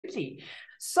Absolutely.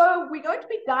 So we're going to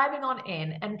be diving on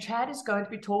in, and Chad is going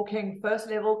to be talking first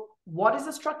level. What is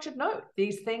a structured note?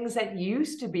 These things that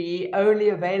used to be only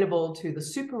available to the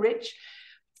super rich,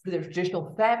 the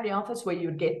traditional family office, where you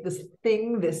would get this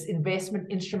thing, this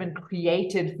investment instrument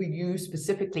created for you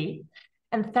specifically.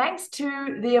 And thanks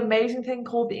to the amazing thing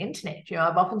called the internet,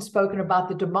 I've often spoken about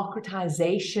the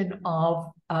democratization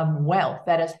of wealth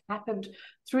that has happened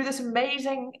through this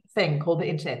amazing thing called the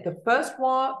internet. The first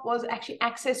one was actually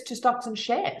access to stocks and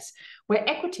shares, where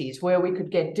equities, where we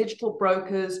could get digital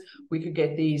brokers, we could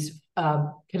get these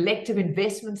collective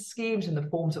investment schemes in the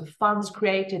forms of funds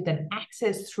created, then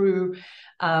access through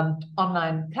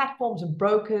online platforms and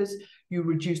brokers. You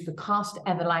reduce the cost,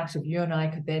 and the likes of you and I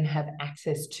could then have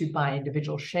access to buy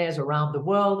individual shares around the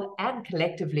world and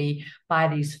collectively buy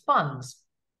these funds.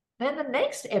 Then the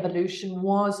next evolution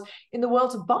was in the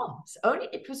world of bonds.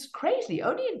 It was crazy.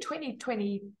 Only in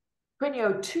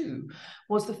 2002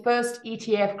 was the first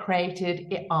ETF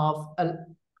created of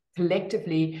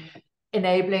collectively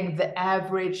enabling the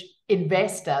average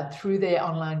investor through their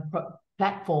online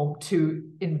platform to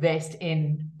invest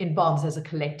in bonds as a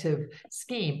collective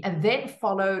scheme. And then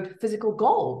followed physical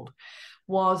gold,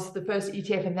 was the first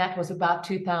ETF, and that was about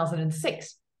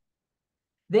 2006.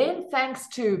 Then, thanks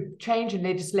to change in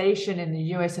legislation in the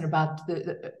US in about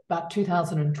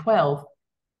 2012,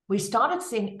 we started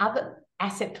seeing other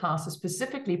asset classes,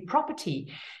 specifically property,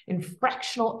 in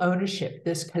fractional ownership.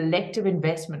 This collective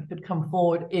investment could come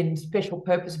forward in special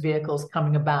purpose vehicles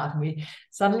coming about. And we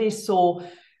suddenly saw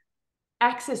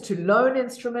access to loan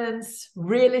instruments,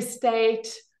 real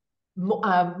estate,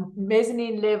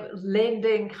 mezzanine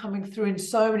lending coming through in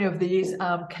so many of these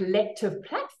collective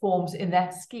platforms in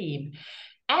that scheme.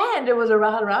 And it was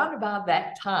around about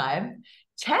that time,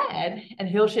 Chad, and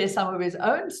he'll share some of his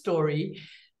own story,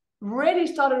 really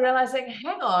started realizing,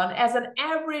 hang on, as an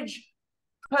average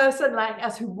person like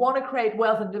us who want to create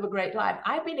wealth and live a great life,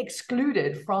 I've been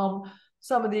excluded from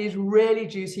some of these really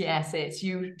juicy assets.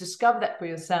 You discover that for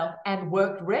yourself and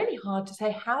worked really hard to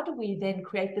say, how do we then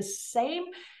create the same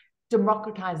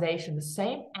democratization, the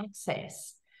same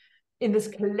access in this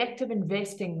collective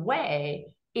investing way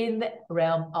in the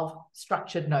realm of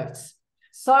structured notes?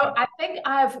 So I think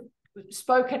I've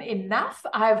spoken enough.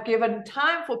 I've given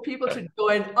time for people to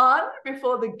join on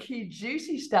before the key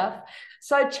juicy stuff.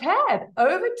 So Chad,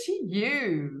 over to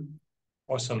you.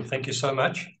 Awesome. Thank you so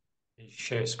much.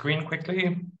 Share screen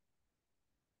quickly.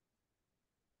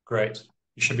 Great.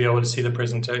 You should be able to see the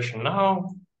presentation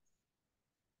now.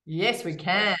 Yes, we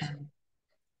can.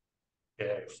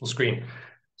 Yeah, full screen.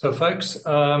 So folks,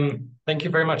 thank you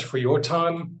very much for your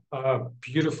time.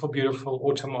 Beautiful, beautiful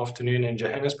autumn afternoon in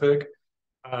Johannesburg.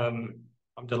 I'm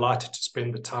delighted to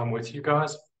spend the time with you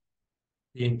guys.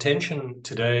 The intention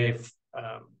today,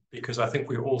 because I think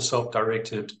we're all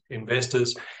self-directed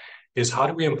investors, is how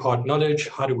do we impart knowledge?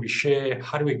 How do we share?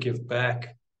 How do we give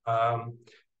back?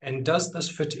 And does this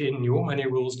fit in your money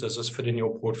rules? Does this fit in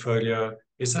your portfolio?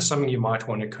 Is this something you might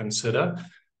want to consider?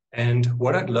 And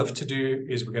what I'd love to do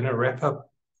is we're going to wrap up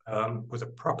with a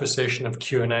proper session of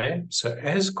Q&A. So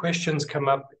as questions come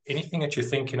up, anything that you're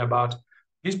thinking about,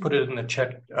 please put it in the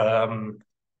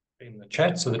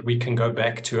chat so that we can go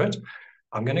back to it.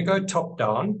 I'm going to go top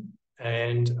down,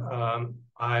 and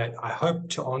I hope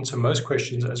to answer most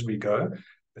questions as we go.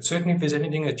 But certainly if there's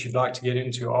anything that you'd like to get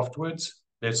into afterwards,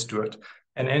 let's do it.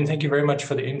 And Anne, thank you very much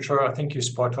for the intro. I think you're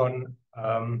spot on.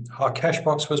 How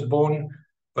Cashbox was born,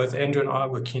 both Andrew and I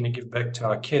were keen to give back to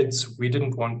our kids. We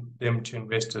didn't want them to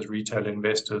invest as retail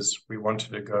investors. We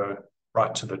wanted to go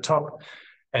right to the top.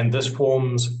 And this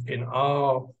forms in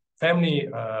our family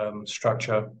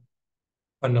structure,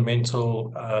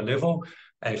 fundamental level,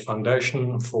 a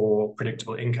foundation for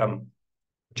predictable income,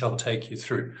 which I'll take you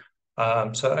through.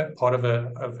 So part of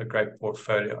a great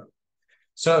portfolio.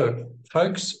 So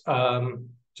folks,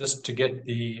 just to get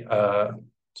the,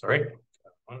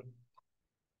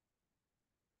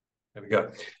 there we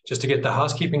go. Just to get the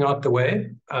housekeeping out the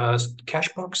way,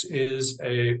 Cashbox is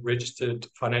a registered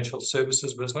financial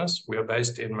services business. We are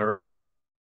based in Mauritius.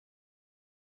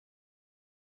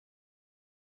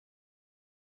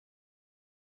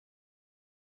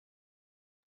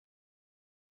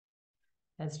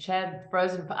 Has Chad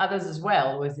frozen for others as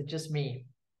well, or is it just me?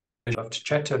 I'd love to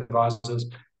chat to advisors,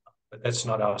 but that's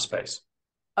not our space.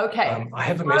 Okay. I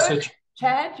have a message.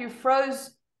 Chad, you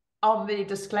froze on the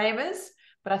disclaimers,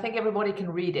 but I think everybody can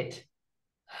read it.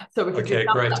 So we can okay,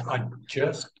 great.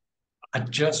 I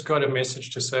just got a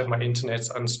message to say my internet's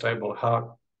unstable.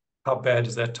 How bad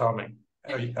is that timing?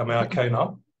 Am I okay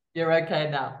now? You're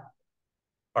okay now.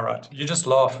 All right. You just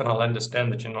laugh and I'll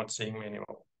understand that you're not seeing me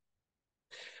anymore.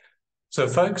 So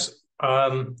folks,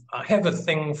 I have a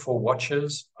thing for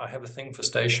watches. I have a thing for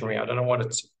stationery. I don't know what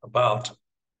it's about.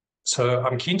 So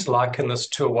I'm keen to liken this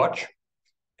to a watch.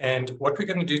 And what we're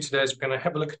going to do today is we're going to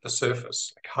have a look at the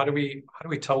surface. Like how do we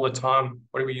tell the time?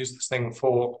 What do we use this thing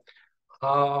for?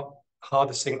 How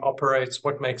this thing operates?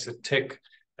 What makes it tick?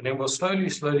 And then we'll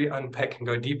slowly unpack and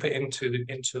go deeper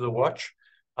into the watch.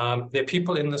 There are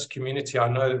people in this community I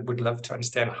know that would love to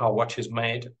understand how a watch is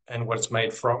made and what it's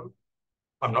made from.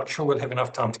 I'm not sure we'll have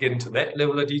enough time to get into that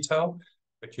level of detail,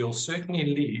 but you'll certainly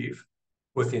leave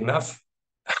with enough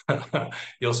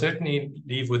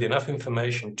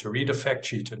information to read a fact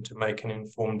sheet and to make an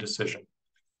informed decision.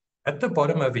 At the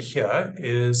bottom over here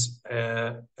is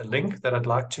a link that I'd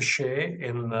like to share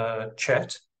in the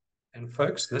chat. And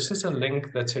folks, this is a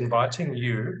link that's inviting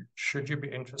you, should you be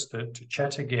interested, to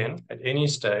chat again at any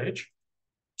stage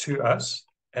to us,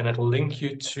 and it'll link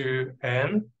you to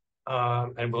Anne,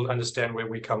 and we'll understand where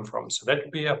we come from. So that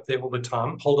will be up there all the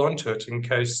time. Hold on to it in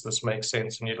case this makes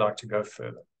sense and you'd like to go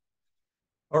further.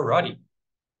 Alrighty.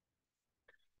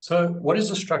 So what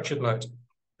is a structured note?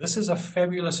 This is a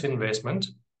fabulous investment.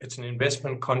 It's an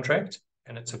investment contract,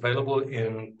 and it's available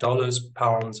in dollars,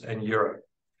 pounds, and euro.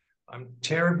 I'm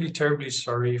terribly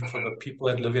sorry for the people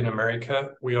that live in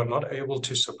America. We are not able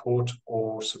to support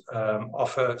or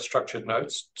offer structured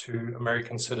notes to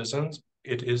American citizens.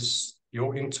 It is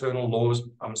your internal laws,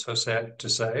 I'm so sad to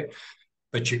say,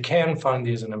 but you can find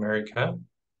these in America.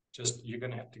 Just you're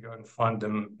going to have to go and find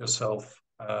them yourself.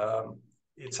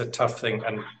 It's a tough thing,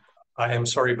 and I am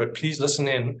sorry, but please listen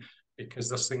in because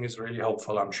this thing is really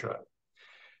helpful, I'm sure.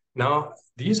 Now,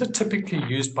 these are typically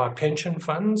used by pension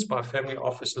funds, by family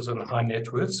offices and high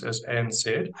net worths, as Anne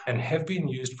said, and have been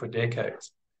used for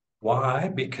decades. Why?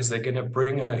 Because they're going to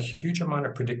bring a huge amount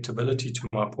of predictability to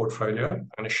my portfolio. I'm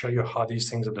going to show you how these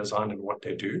things are designed and what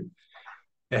they do.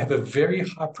 They have a very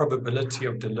high probability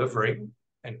of delivering,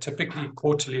 and typically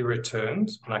quarterly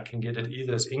returns, and I can get it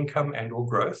either as income and or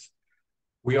growth.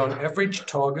 We on average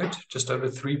target just over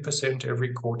 3%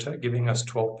 every quarter, giving us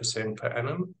 12% per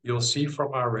annum. You'll see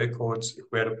from our records, if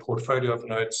we had a portfolio of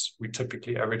notes, we're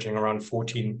typically averaging around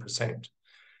 14%.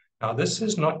 Now, this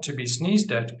is not to be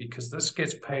sneezed at because this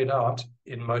gets paid out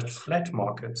in most flat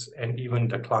markets and even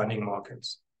declining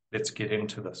markets. Let's get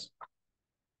into this.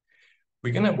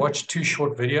 We're going to watch two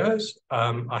short videos.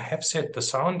 I have set the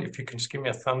sound. If you can just give me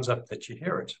a thumbs up that you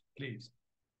hear it, please.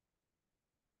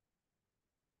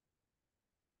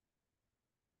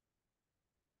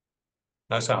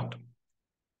 No sound.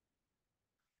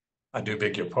 I do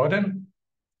beg your pardon.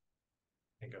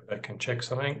 Let me go back and check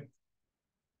something.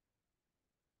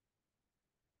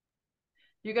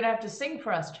 You're going to have to sing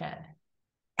for us, Chad.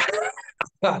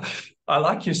 I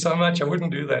like you so much, I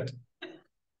wouldn't do that.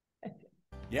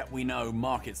 Yet we know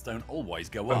markets don't always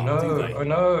go up, do they? Oh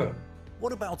no.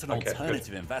 What about an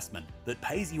alternative investment that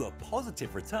pays you a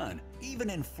positive return even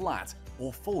in flat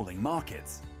or falling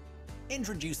markets?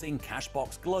 Introducing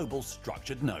Cashbox Global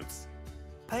Structured Notes.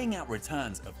 Paying out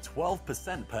returns of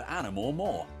 12% per annum or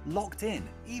more, locked in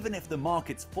even if the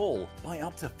markets fall by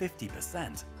up to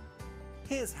 50%.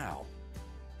 Here's how.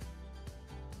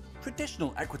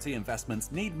 Traditional equity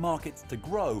investments need markets to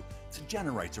grow to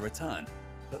generate a return,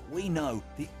 but we know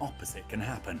the opposite can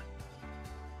happen.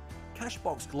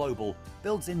 Cashbox Global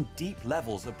builds in deep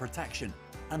levels of protection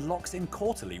and locks in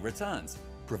quarterly returns,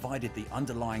 provided the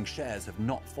underlying shares have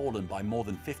not fallen by more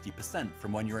than 50%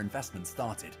 from when your investment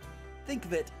started. Think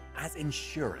of it as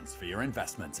insurance for your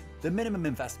investment. The minimum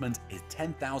investment is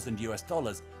 $10,000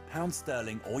 US, pound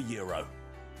sterling or euro.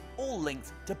 All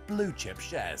linked to blue chip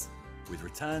shares, with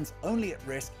returns only at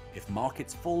risk if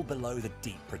markets fall below the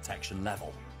deep protection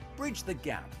level. Bridge the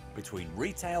gap between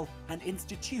retail and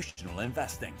institutional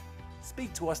investing.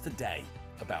 Speak to us today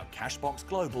about Cashbox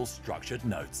Global Structured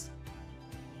Notes.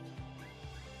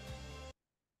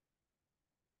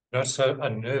 That's so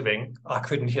unnerving. I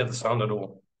couldn't hear the sound at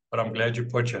all, but I'm glad you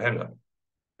put your hand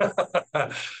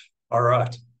up. All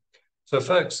right. So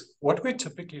folks, what we're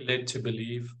typically led to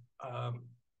believe,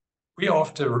 we're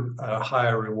after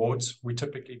higher rewards. We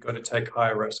typically got to take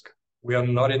higher risk. We are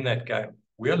not in that game.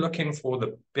 We are looking for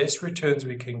the best returns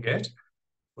we can get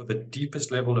for the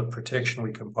deepest level of protection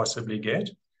we can possibly get.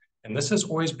 And this has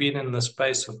always been in the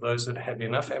space of those that have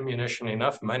enough ammunition,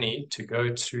 enough money to go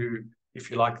to,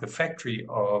 if you like, the factory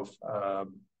of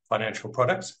financial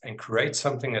products and create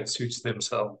something that suits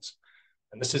themselves.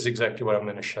 And this is exactly what I'm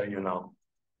going to show you now.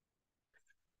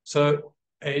 So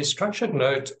a structured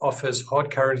note offers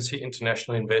hard currency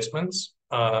international investments.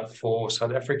 For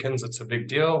South Africans, it's a big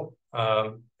deal.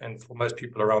 and for most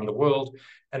people around the world,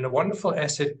 and a wonderful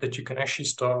asset that you can actually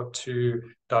start to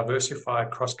diversify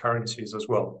across currencies as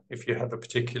well. If you have a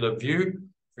particular view,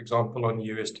 for example, on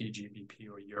USD, GBP,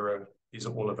 or Euro, these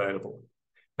are all available.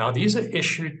 Now, these are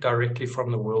issued directly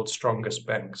from the world's strongest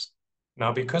banks.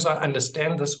 Now, because I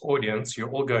understand this audience, you're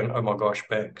all going, oh my gosh,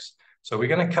 banks. So we're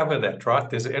going to cover that, right?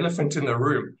 There's an elephant in the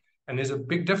room, and there's a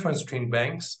big difference between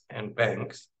banks and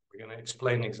banks. We're going to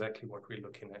explain exactly what we're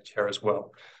looking at here as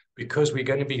well, because we're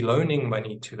going to be loaning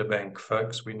money to the bank,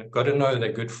 folks. We've got to know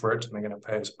they're good for it and they're going to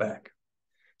pay us back.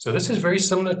 So this is very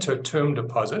similar to a term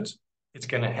deposit. It's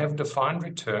going to have defined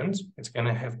returns. It's going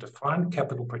to have defined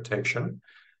capital protection.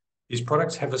 These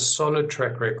products have a solid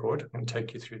track record. I'm going to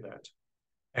take you through that.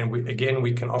 And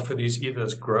we can offer these either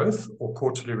as growth or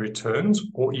quarterly returns,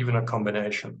 or even a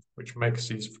combination, which makes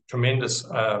these tremendous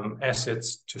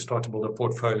assets to start to build a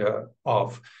portfolio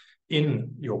of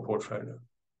in your portfolio.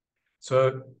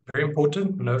 So very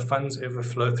important, no funds ever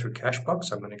flow through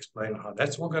Cashbox. I'm going to explain how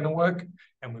that's all going to work.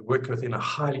 And we work within a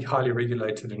highly, highly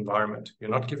regulated environment. You're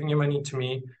not giving your money to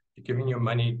me. You're giving your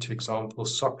money to, example,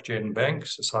 SocGen Bank,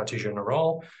 Societe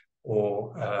Generale,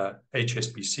 or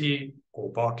HSBC,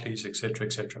 or Barclays, etc.,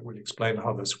 etc. We'll explain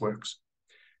how this works.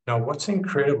 Now, what's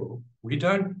incredible, we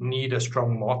don't need a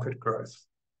strong market growth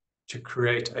to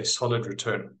create a solid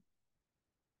return.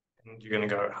 And you're going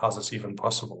to go, how's this even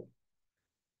possible?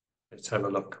 Let's have a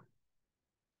look.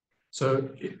 So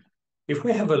if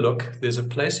we have a look, there's a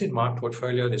place in my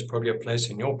portfolio, there's probably a place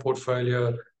in your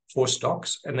portfolio for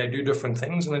stocks, and they do different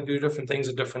things, and they do different things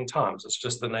at different times. It's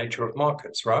just the nature of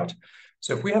markets, right?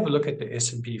 So if we have a look at the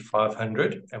S&P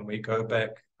 500 and we go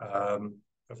back over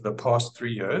the past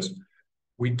 3 years,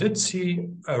 we did see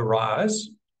a rise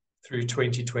through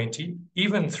 2020,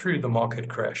 even through the market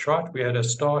crash, right? We had a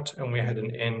start and we had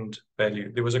an end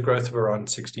value. There was a growth of around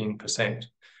 16%.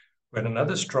 We had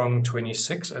another strong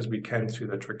 26 as we came through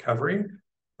that recovery.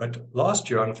 But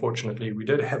last year, unfortunately, we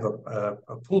did have a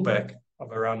pullback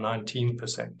of around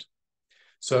 19%.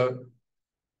 So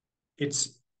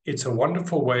it's a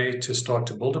wonderful way to start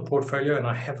to build a portfolio, and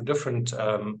I have different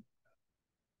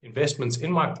investments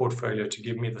in my portfolio to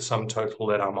give me the sum total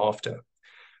that I'm after.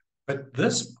 But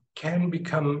this can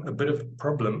become a bit of a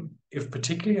problem if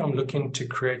particularly I'm looking to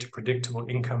create a predictable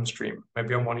income stream.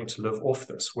 Maybe I'm wanting to live off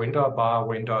this. When do I buy?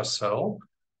 When do I sell?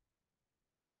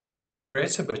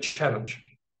 It's a bit of a challenge.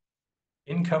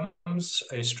 In comes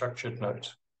a structured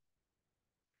note.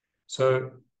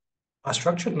 So our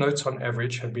structured notes on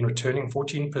average have been returning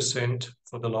 14%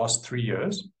 for the last 3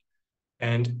 years.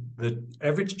 And the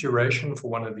average duration for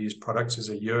one of these products is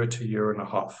a year to year and a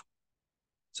half.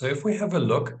 So if we have a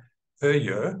look per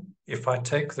year, if I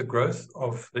take the growth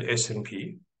of the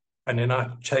S&P and then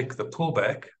I take the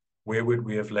pullback, where would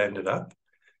we have landed up?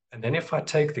 And then if I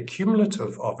take the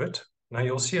cumulative of it, now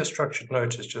you'll see a structured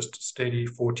note is just a steady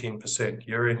 14%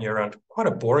 year in, year out. Quite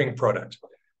a boring product.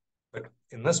 But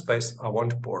in this space, I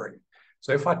want boring.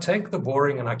 So if I take the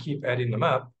boring and I keep adding them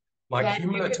up, my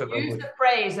cumulative... You can use the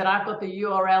phrase that I've got the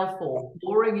URL for.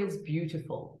 Boring is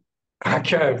beautiful.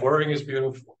 Okay, boring is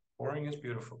beautiful. Boring is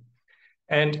beautiful.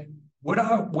 And would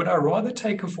I rather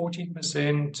take a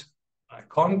 14%, I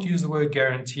can't use the word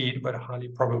guaranteed, but highly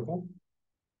probable?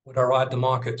 Would I ride the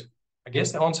market? I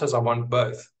guess the answer is I want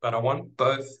both, but I want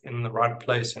both in the right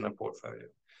place in a portfolio.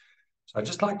 So I'd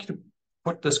just like you to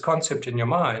put this concept in your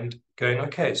mind, going,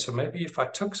 okay, so maybe if I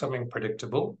took something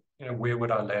predictable, where would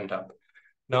I land up?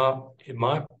 Now, in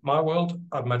my world,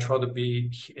 I'd much rather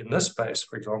be in this space,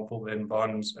 for example, than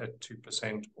bonds at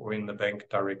 2% or in the bank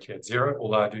directly at 0,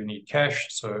 although I do need cash,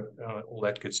 so all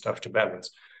that good stuff to balance.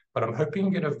 But I'm hoping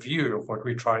you get a view of what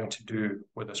we're trying to do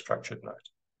with a structured note.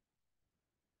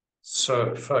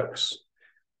 So, folks,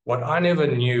 what I never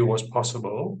knew was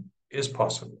possible is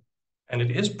possible. And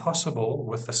it is possible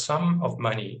with the sum of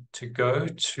money to go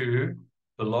to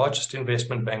the largest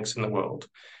investment banks in the world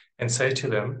and say to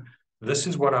them, this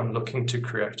is what I'm looking to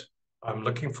create. I'm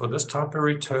looking for this type of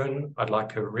return. I'd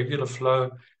like a regular flow.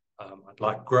 I'd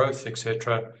like growth,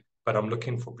 etc. But I'm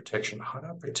looking for protection. How do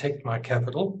I protect my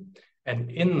capital? And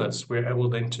in this, we're able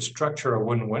then to structure a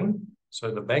win-win.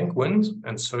 So the bank wins,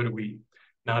 and so do we.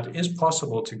 Now, it is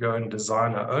possible to go and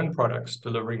design our own products,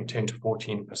 delivering 10 to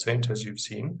 14%, as you've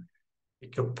seen.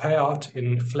 It could pay out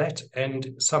in flat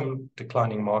and some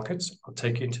declining markets. I'll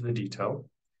take you into the detail.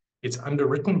 It's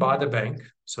underwritten by the bank.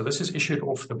 So this is issued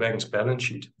off the bank's balance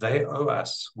sheet. They owe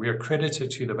us. We are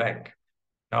credited to the bank.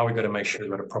 Now we've got to make sure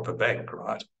we've got a proper bank,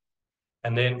 right?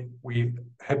 And then we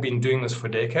have been doing this for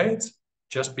decades.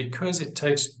 Just because it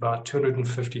takes about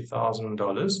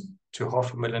 $250,000 to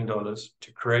 $500,000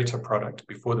 to create a product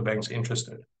before the bank's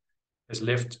interested. has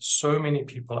left so many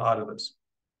people out of this.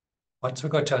 Once we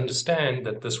got to understand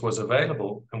that this was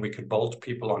available and we could bolt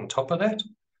people on top of that,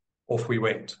 off we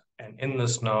went. And in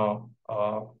this now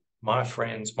are my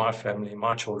friends, my family,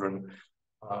 my children,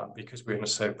 because we're in a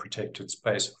safe, protected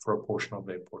space for a portion of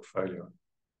their portfolio.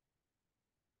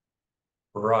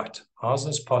 Right, how's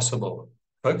this possible?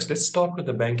 Folks, let's start with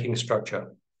the banking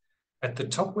structure. At the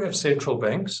top, we have central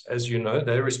banks. As you know,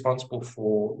 they're responsible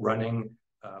for running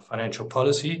financial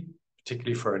policy,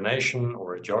 particularly for a nation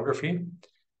or a geography.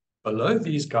 Below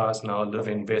these guys now live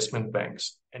investment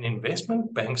banks. And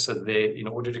investment banks are there in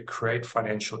order to create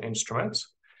financial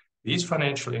instruments. These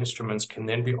financial instruments can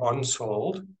then be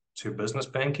on-sold to business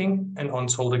banking and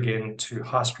on-sold again to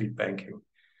high street banking.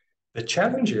 The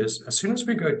challenge is, as soon as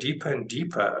we go deeper and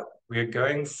deeper, we are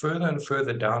going further and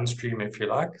further downstream, if you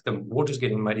like. The water's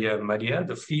getting muddier and muddier.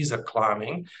 The fees are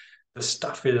climbing. The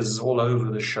stuff is all over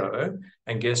the show.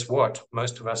 And guess what?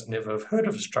 Most of us never have heard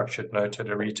of a structured note at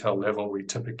a retail level we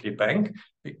typically bank,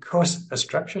 because a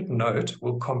structured note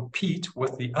will compete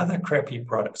with the other crappy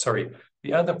products,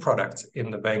 the other products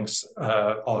in the bank's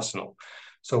arsenal.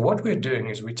 So what we're doing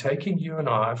is we're taking you and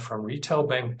I from retail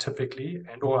bank typically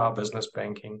and or our business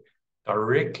banking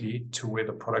directly to where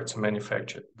the products are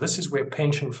manufactured. This is where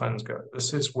pension funds go.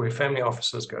 This is where family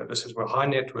offices go. This is where high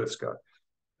net worths go.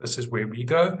 This is where we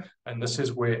go. And this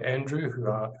is where Andrew,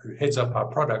 who heads up our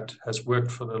product, has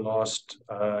worked for the last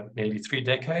nearly 3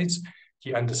 decades.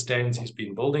 He understands. He's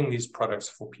been building these products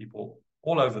for people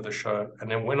all over the show. And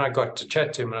then when I got to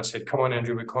chat to him and I said, come on,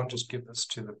 Andrew, we can't just give this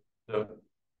to the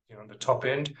top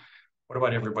end. What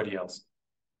about everybody else?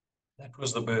 That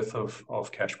was the birth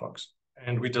of Cashbox.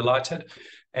 And we're delighted.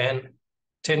 And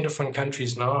 10 different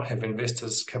countries now have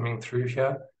investors coming through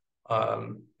here.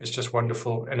 It's just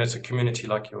wonderful. And it's a community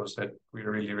like yours that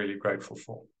we're really, really grateful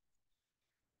for.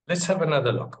 Let's have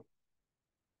another look.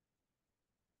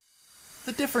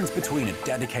 The difference between a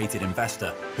dedicated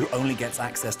investor who only gets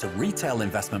access to retail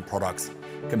investment products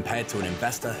compared to an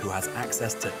investor who has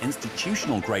access to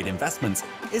institutional-grade investments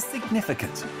is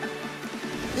significant.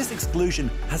 This exclusion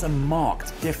has a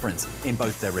marked difference in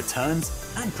both their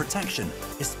returns and protection,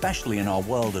 especially in our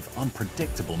world of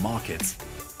unpredictable markets.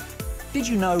 Did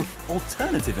you know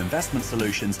alternative investment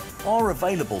solutions are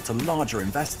available to larger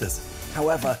investors?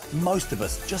 However, most of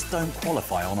us just don't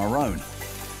qualify on our own.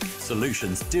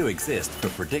 Solutions do exist for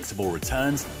predictable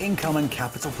returns, income and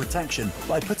capital protection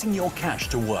by putting your cash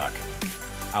to work.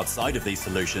 Outside of these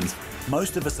solutions,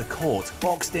 most of us are caught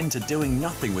boxed into doing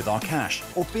nothing with our cash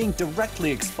or being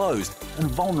directly exposed and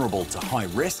vulnerable to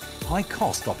high-risk,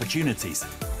 high-cost opportunities.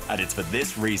 And it's for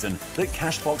this reason that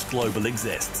Cashbox Global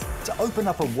exists, to open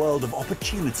up a world of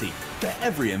opportunity for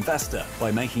every investor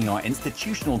by making our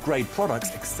institutional-grade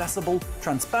products accessible,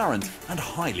 transparent, and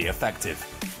highly effective.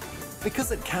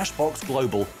 Because at Cashbox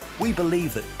Global, we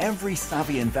believe that every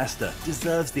savvy investor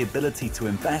deserves the ability to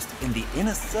invest in the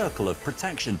inner circle of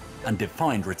protection and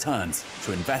defined returns,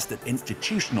 to invest at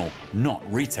institutional, not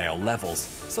retail levels.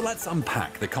 So let's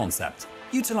unpack the concept.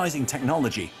 Utilizing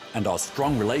technology and our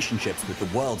strong relationships with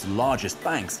the world's largest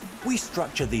banks, we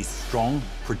structure these strong,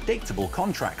 predictable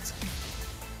contracts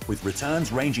with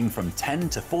returns ranging from 10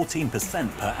 to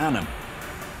 14% per annum.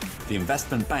 The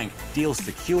investment bank deals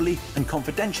securely and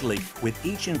confidentially with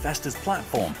each investor's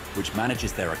platform, which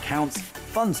manages their accounts,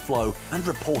 funds flow, and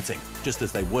reporting, just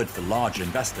as they would for large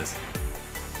investors.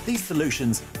 These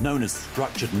solutions, known as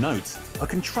structured notes, are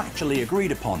contractually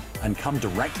agreed upon and come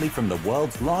directly from the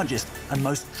world's largest and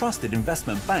most trusted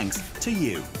investment banks to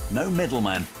you. No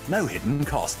middleman, no hidden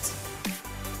costs.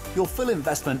 Your full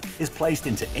investment is placed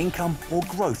into income or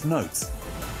growth notes.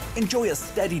 Enjoy a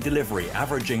steady delivery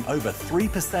averaging over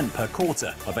 3% per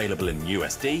quarter, available in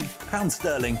USD, pound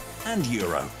sterling, and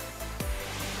euro.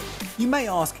 You may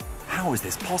ask, how is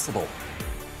this possible?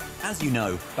 As you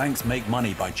know, banks make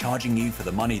money by charging you for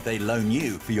the money they loan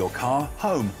you for your car,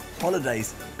 home,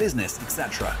 holidays, business,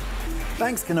 etc.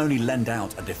 Banks can only lend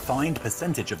out a defined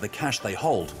percentage of the cash they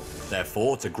hold.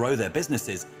 Therefore, to grow their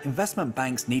businesses, investment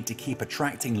banks need to keep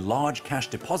attracting large cash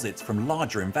deposits from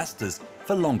larger investors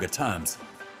for longer terms.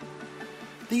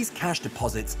 These cash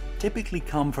deposits typically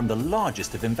come from the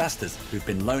largest of investors who've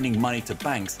been loaning money to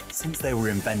banks since they were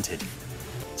invented.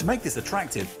 To make this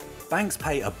attractive, banks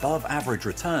pay above average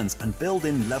returns and build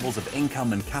in levels of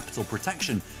income and capital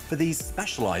protection for these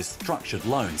specialized structured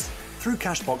loans. Through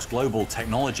Cashbox Global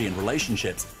technology and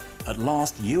relationships, at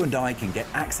last you and I can get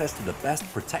access to the best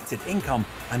protected income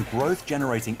and growth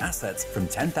generating assets from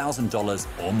 $10,000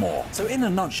 or more. So in a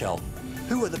nutshell,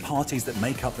 who are the parties that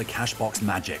make up the Cashbox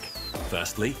magic?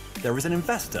 Firstly, there is an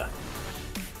investor.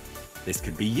 This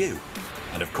could be you.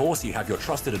 And of course, you have your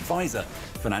trusted advisor,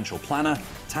 financial planner,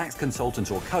 tax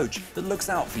consultant or coach that looks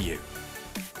out for you.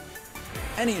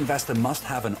 Any investor must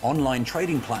have an online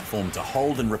trading platform to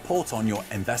hold and report on your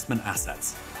investment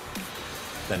assets.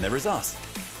 Then there is us,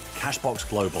 Cashbox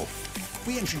Global.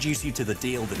 We introduce you to the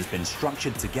deal that has been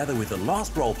structured together with the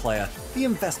last role player, the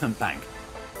investment bank,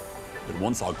 that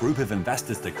wants our group of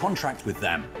investors to contract with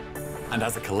them. And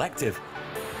as a collective,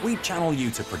 we channel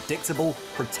you to predictable,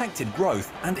 protected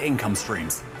growth and income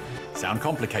streams. Sound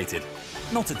complicated?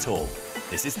 Not at all.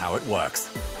 This is how it works.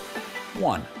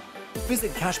 1.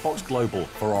 Visit Cashbox Global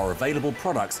for our available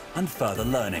products and further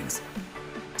learnings.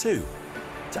 2.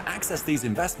 To access these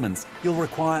investments, you'll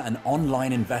require an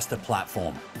online investor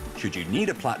platform. Should you need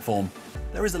a platform,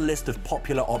 there is a list of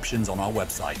popular options on our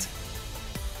website.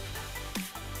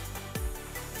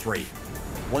 3.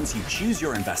 Once you choose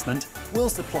your investment, we'll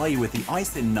supply you with the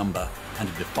ISIN number and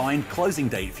a defined closing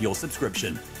date for your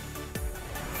subscription.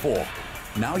 4.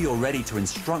 Now you're ready to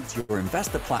instruct your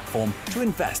investor platform to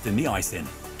invest in the ISIN.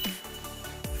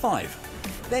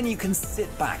 5. Then you can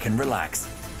sit back and relax.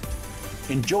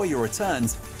 Enjoy your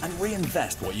returns and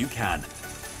reinvest what you can.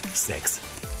 6.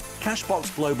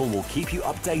 Cashbox Global will keep you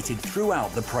updated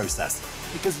throughout the process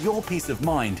because your peace of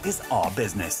mind is our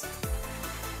business.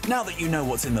 Now that you know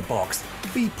what's in the box,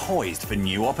 be poised for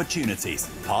new opportunities.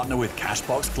 Partner with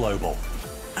Cashbox Global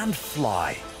and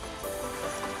fly.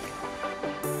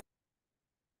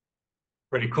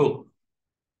 Pretty cool.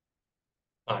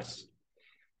 Nice.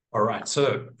 All right,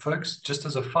 so folks, just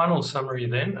as a final summary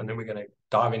then, and then we're going to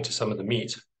dive into some of the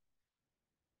meat.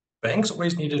 Banks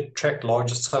always need to attract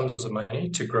larger sums of money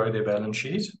to grow their balance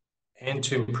sheet and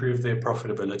to improve their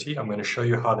profitability. I'm going to show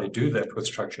you how they do that with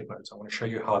structured notes. I want to show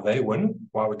you how they win.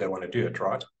 Why would they want to do it,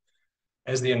 right?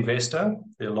 As the investor,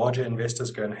 the larger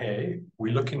investors going, hey,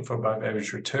 we're looking for above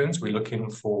average returns. We're looking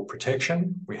for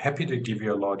protection. We're happy to give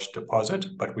you a large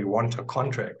deposit, but we want a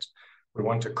contract. We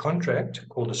want a contract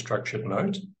called a structured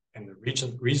note. And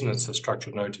the reason it's a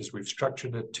structured note is we've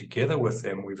structured it together with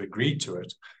them. We've agreed to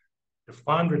it.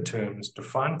 Defined returns,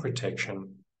 defined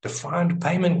protection, defined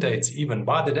payment dates, even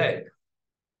by the day,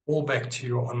 all back to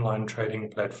your online trading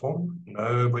platform.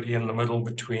 Nobody in the middle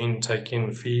between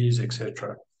taking fees,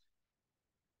 etc.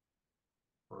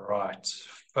 Right,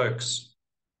 folks.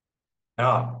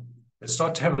 Now, let's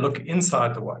start to have a look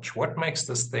inside the watch. What makes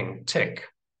this thing tick?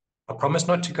 I promise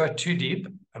not to go too deep,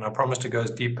 and I promise to go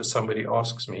as deep as somebody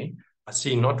asks me. I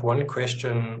see not one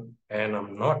question, and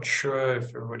I'm not sure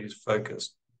if everybody's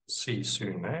focused. See you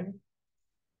soon, eh?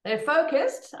 They're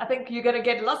focused. I think you're going to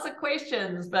get lots of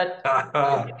questions, but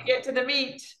get to the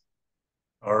meat.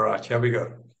 All right, here we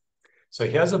go. So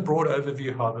here's a broad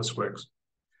overview how this works.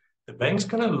 The bank's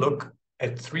going to look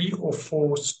at 3 or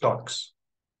 4 stocks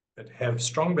that have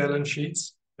strong balance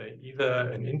sheets. They're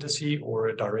either an indice or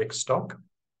a direct stock.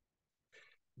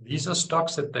 These are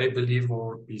stocks that they believe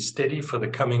will be steady for the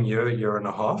coming year, year and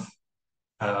a half.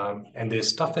 And there's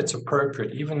stuff that's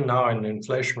appropriate, even now in an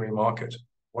inflationary market.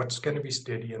 What's going to be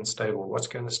steady and stable? What's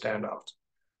going to stand out?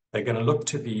 They're going to look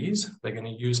to these. They're going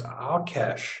to use our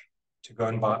cash to go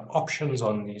and buy options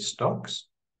on these stocks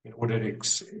in order to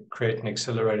create an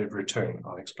accelerated return.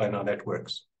 I'll explain how that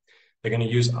works. They're going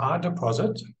to use our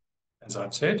deposit, as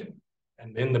I've said,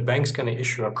 and then the bank's going to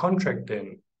issue a contract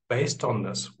then based on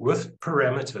this with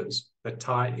parameters that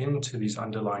tie into these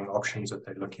underlying options that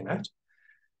they're looking at.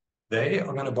 They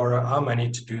are going to borrow our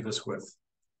money to do this with.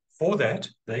 For that,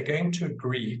 they're going to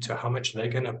agree to how much they're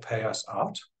going to pay us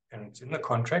out. And it's in the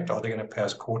contract. Are they going to pay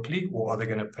us quarterly or are they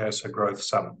going to pay us a growth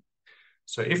sum?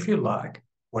 So if you like,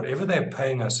 whatever they're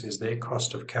paying us is their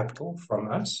cost of capital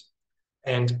from us.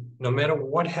 And no matter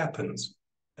what happens,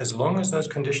 as long as those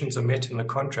conditions are met in the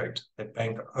contract, that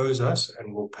bank owes us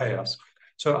and will pay us.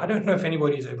 So I don't know if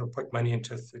anybody's ever put money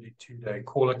into a 32-day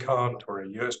call account or a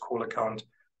year's call account.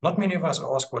 Not many of us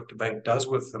ask what the bank does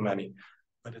with the money.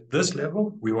 But at this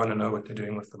level, we want to know what they're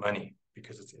doing with the money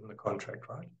because it's in the contract,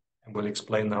 right? And we'll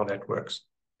explain how that works.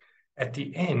 At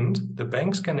the end, the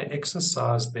bank's going to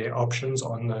exercise their options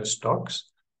on those stocks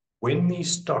when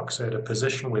these stocks are at a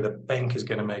position where the bank is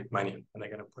going to make money, and they're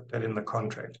going to put that in the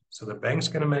contract. So the bank's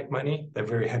going to make money. They're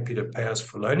very happy to pay us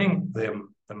for loaning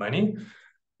them the money.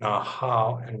 Now,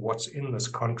 how and what's in this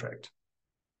contract?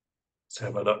 Let's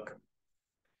have a look.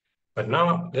 But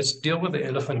now let's deal with the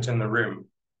elephant in the room.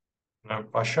 Now,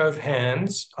 by show of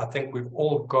hands, I think we've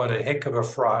all got a heck of a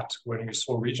fright when we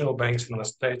saw regional banks in the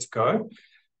States go.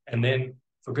 And then,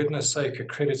 for goodness sake, a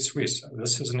Credit Suisse.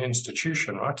 This is an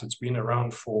institution, right? It's been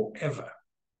around forever.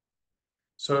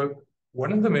 So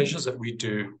one of the measures that we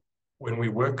do when we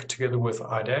work together with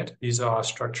IDAD, these are our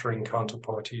structuring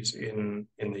counterparties in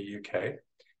the UK,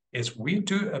 is we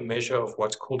do a measure of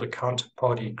what's called a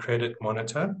counterparty credit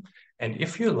monitor. And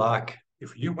if you like,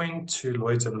 if you went to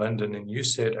Lloyd's of London and you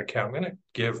said, okay, I'm going to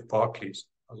give Barclays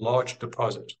a large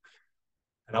deposit,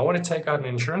 and I want to take out an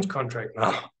insurance contract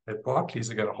now that Barclays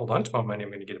are going to hold on to my money, I'm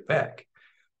going to get it back.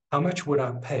 How much would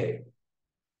I pay?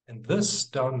 And this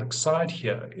down the side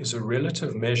here is a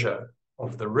relative measure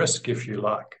of the risk, if you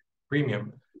like,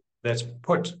 premium, that's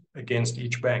put against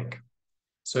each bank.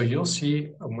 So you'll see,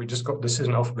 and we just got, this is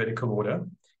in alphabetical order.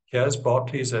 Here's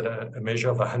Barclays at a measure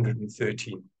of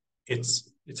 113.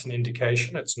 It's an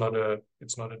indication, it's not a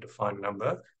defined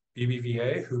number.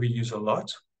 BBVA, who we use a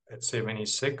lot, at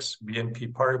 76,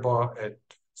 BNP Paribas at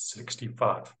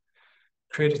 65.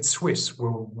 Credit Suisse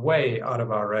were way out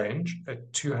of our range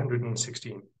at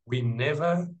 216. We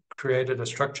never created a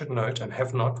structured note and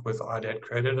have not with IDAT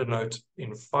created a note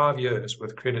in 5 years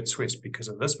with Credit Suisse because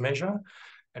of this measure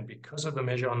and because of the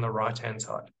measure on the right-hand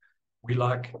side. We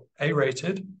like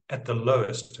A-rated at the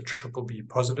lowest, a BBB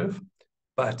positive,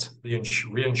 but the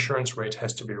reinsurance rate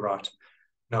has to be right.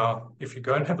 Now, if you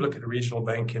go and have a look at a regional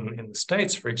bank in the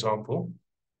States, for example,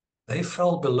 they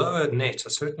fell below a net, a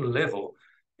certain level,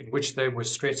 in which they were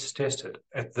stress tested.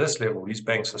 At this level, these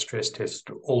banks are stress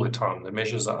tested all the time. The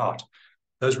measures are out.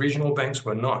 Those regional banks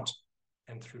were not.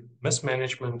 And through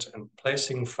mismanagement and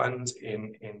placing funds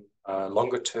in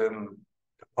longer term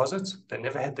deposits, they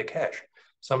never had the cash.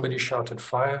 Somebody shouted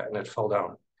fire and it fell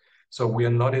down. So we are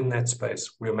not in that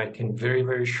space. We're making very,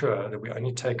 very sure that we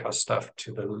only take our stuff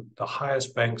to the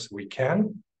highest banks we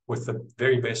can with the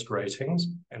very best ratings.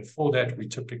 And for that, we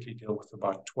typically deal with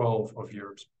about 12 of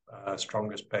Europe's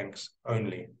strongest banks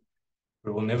only.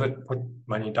 We will never put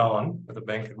money down with a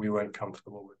bank that we weren't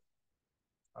comfortable with.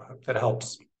 I hope that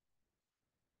helps.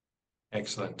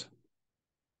 Excellent.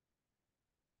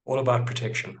 All about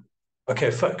protection.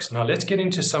 Okay, folks, now let's get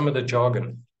into some of the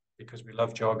jargon because we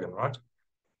love jargon, right?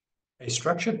 A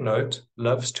structured note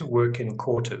loves to work in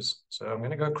quarters. So I'm going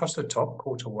to go across the top,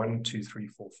 quarter 1, 2, 3,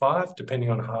 4, 5,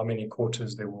 depending on how many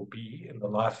quarters there will be in the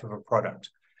life of a product.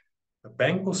 The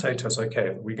bank will say to us,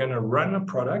 okay, we're going to run a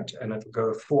product and it'll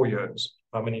go 4 years.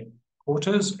 How many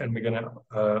quarters? And we're going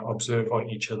to observe on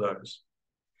each of those.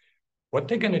 What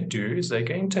they're going to do is they're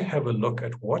going to have a look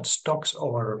at what stocks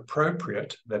are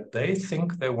appropriate that they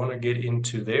think they want to get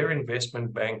into their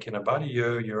investment bank in about a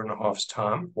year and a half's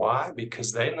time. Why?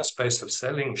 Because they're in the space of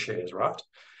selling shares, right?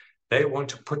 They want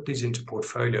to put these into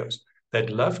portfolios. They'd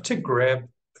love to grab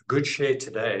a good share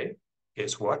today,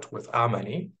 guess what, with our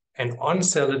money, and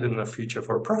on-sell it in the future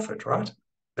for a profit, right?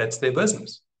 That's their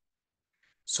business.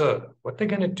 So what they're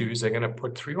going to do is they're going to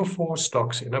put 3 or 4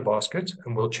 stocks in a basket,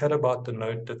 and we'll chat about the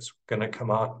note that's going to come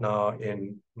out now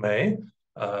in May,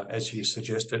 as you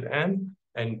suggested, Anne.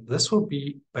 And this will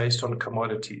be based on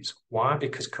commodities. Why?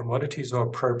 Because commodities are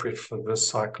appropriate for this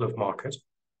cycle of market.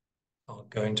 I'll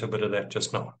go into a bit of that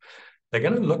just now. They're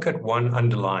going to look at one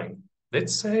underlying.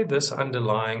 Let's say this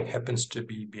underlying happens to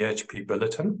be BHP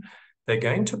Billiton. They're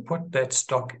going to put that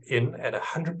stock in at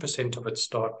 100% of its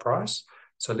start price.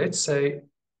 So let's say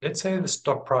the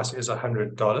stock price is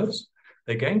 $100.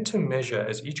 They're going to measure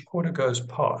as each quarter goes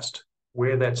past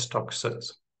where that stock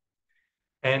sits.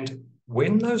 And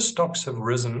when those stocks have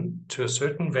risen to a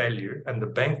certain value and the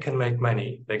bank can make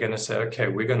money, they're going to say, okay,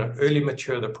 we're going to early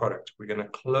mature the product. We're going to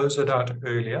close it out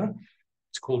earlier.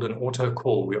 It's called an auto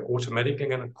call. We're automatically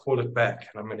going to call it back.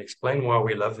 And I'm going to explain why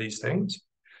we love these things.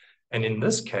 And in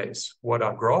this case, what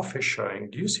our graph is showing,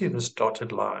 do you see this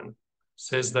dotted line?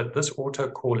 Says that this auto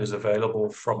call is available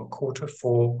from quarter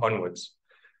 4 onwards.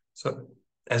 So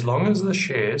as long as the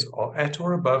shares are at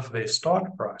or above their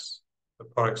start price, the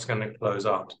product's going to close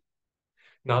out.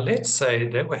 Now, let's say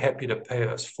they were happy to pay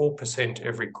us 4%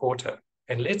 every quarter.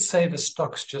 And let's say the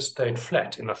stocks just stayed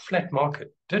flat in a flat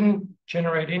market, didn't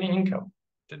generate any income,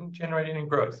 didn't generate any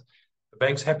growth. The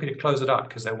bank's happy to close it out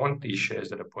because they want these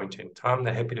shares at a point in time.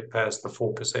 They're happy to pay us the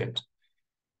 4%.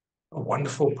 A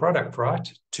wonderful product, right?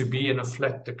 To be in a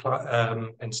flat decline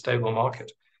and stable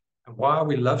market. And why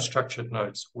we love structured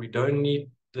notes, we don't need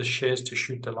the shares to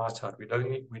shoot the light out.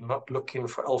 We're not looking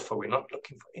for alpha. We're not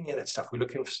looking for any of that stuff. We're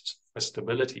looking for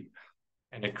stability,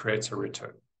 and it creates a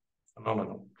return.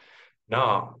 Phenomenal.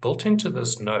 Now, built into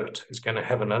this note is going to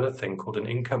have another thing called an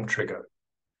income trigger.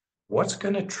 What's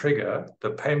going to trigger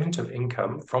the payment of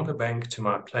income from the bank to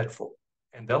my platform?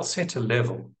 And they'll set a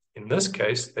level. In this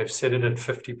case, they've set it at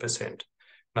 50%.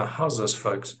 Now, how's this,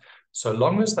 folks? So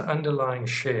long as the underlying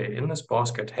share in this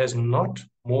basket has not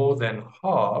more than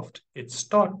halved its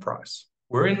start price,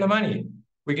 we're in the money.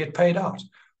 We get paid out.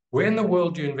 Where in the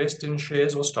world do you invest in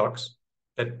shares or stocks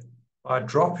that are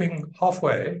dropping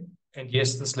halfway? And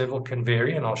yes, this level can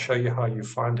vary, and I'll show you how you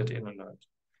find it in a note.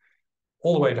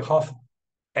 all the way to half,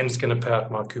 and it's going to pay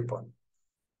out my coupon.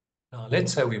 Now,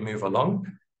 let's say we move along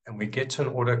and we get to an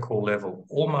auto call level.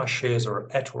 All my shares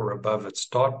are at or above its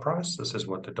start price. This is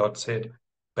what the dot said.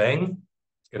 Bang,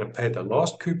 it's going to pay the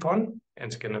last coupon, and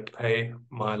it's going to pay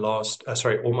my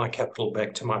all my capital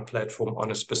back to my platform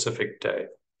on a specific day.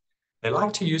 They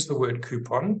like to use the word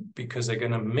coupon because they're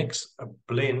going to mix a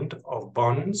blend of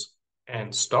bonds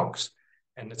and stocks,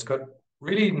 and it's got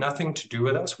really nothing to do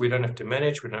with us. We don't have to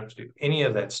manage. We don't have to do any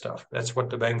of that stuff. That's what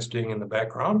the bank's doing in the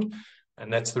background.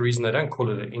 And that's the reason they don't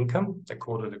call it an income. They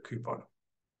call it a coupon.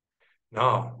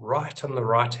 Now, right on the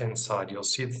right-hand side, you'll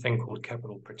see the thing called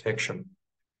capital protection.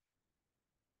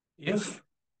 If,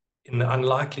 in the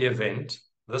unlikely event,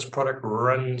 this product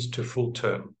runs to full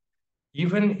term,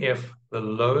 even if the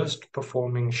lowest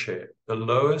performing share, the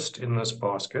lowest in this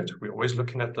basket, we're always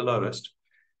looking at the lowest,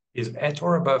 is at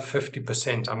or above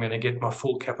 50%, I'm going to get my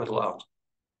full capital out.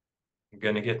 I'm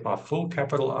going to get my full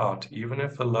capital out, even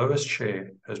if the lowest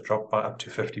share has dropped by up to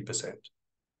 50%.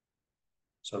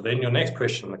 So then your next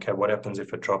question, okay, what happens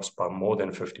if it drops by more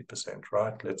than 50%,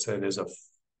 right? Let's say there's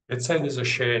a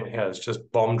share in here, it's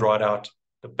just bombed right out.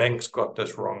 The bank's got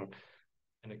this wrong,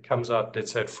 and it comes out,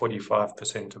 let's say, at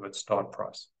 45% of its start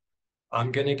price.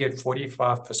 I'm going to get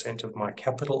 45% of my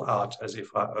capital out as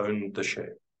if I owned the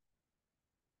share.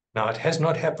 Now, it has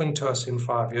not happened to us in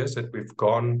 5 years that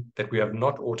we have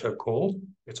not auto-called.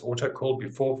 It's auto-called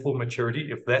before full maturity.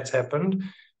 If that's happened,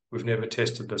 we've never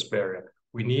tested this barrier.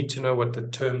 We need to know what the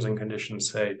terms and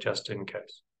conditions say just in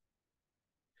case.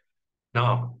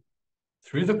 Now,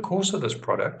 through the course of this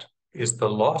product is the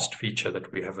last feature that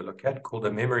we have a look at called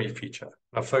the memory feature.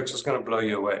 Now, folks, it's going to blow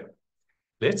you away.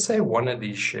 Let's say one of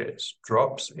these shares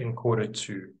drops in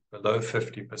Q2 below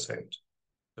 50%.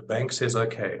 The bank says,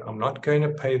 okay, I'm not going to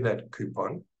pay that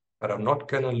coupon, but I'm not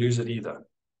going to lose it either. I'm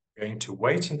going to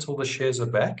wait until the shares are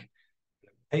back,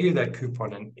 pay you that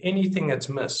coupon, and anything that's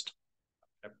missed,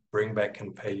 I'll bring back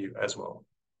and pay you as well.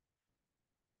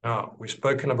 Now, we've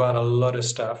spoken about a lot of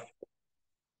stuff.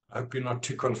 I hope you're not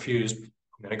too confused.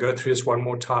 I'm going to go through this one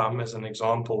more time as an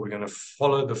example. We're going to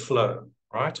follow the flow,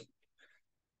 right?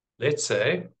 Let's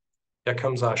say, here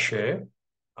comes our share.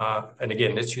 And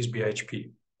again, let's use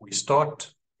BHP. We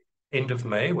start end of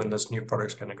May when this new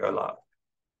product's going to go live.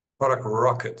 Product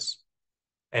rockets.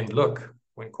 And look,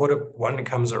 when Q1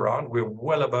 comes around, we're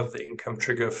well above the income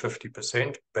trigger of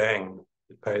 50%. Bang,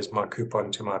 it pays my coupon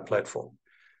to my platform.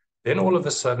 Then all of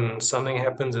a sudden, something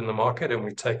happens in the market and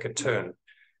we take a turn.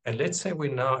 And let's say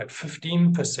we're now at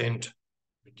 15%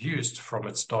 reduced from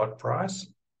its start price.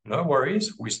 No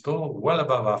worries, we're still well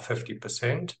above our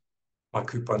 50%. My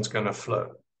coupon's going to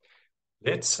flow.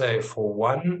 Let's say for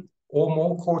 1 or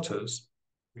more quarters,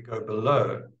 we go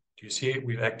below. Do you see it?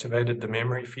 We've activated the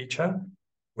memory feature.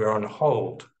 We're on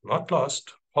hold, not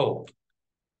lost, hold.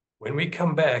 When we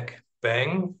come back,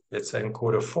 bang, let's say in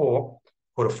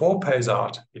Q4 pays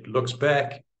out, it looks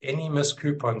back, any missed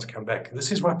coupons come back.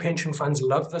 This is why pension funds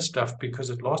love this stuff, because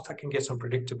at last I can get some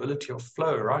predictability of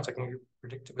flow, right? I can get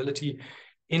predictability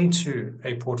into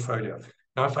a portfolio.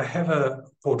 Now, if I have a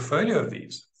portfolio of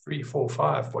these, 3, 4,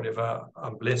 5, whatever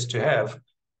I'm blessed to have,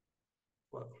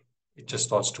 well, it just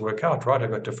starts to work out, right?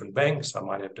 I've got different banks. I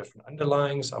might have different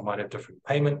underlyings. I might have different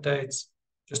payment dates.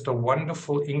 Just a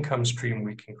wonderful income stream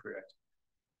we can create.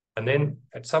 And then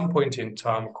at some point in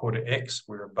time, Q4,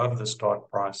 we're above the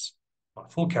start price. My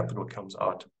full capital comes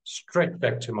out, straight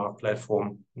back to my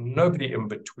platform. Nobody in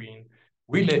between.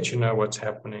 We let you know what's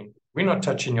happening. We're not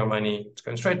touching your money. It's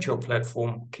going straight to your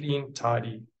platform, clean,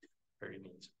 tidy, very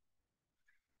neat.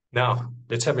 Now,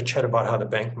 let's have a chat about how the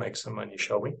bank makes some money,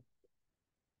 shall we?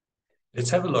 Let's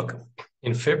have a look.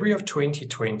 In February of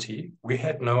 2020, we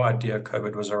had no idea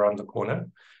COVID was around the corner.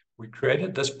 We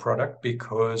created this product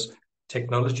because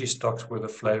technology stocks were the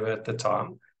flavor at the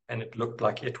time, and it looked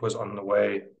like it was on the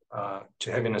way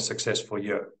to having a successful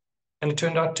year. And it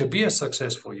turned out to be a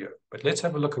successful year. But let's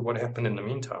have a look at what happened in the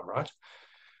meantime, right?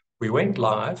 We went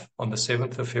live on the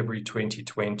 7th of February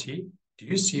 2020. Do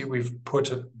you see we've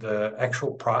put the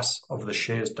actual price of the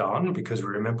shares down? Because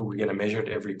remember, we're going to measure it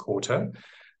every quarter.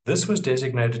 This was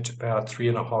designated to pay out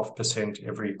 3.5%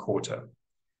 every quarter.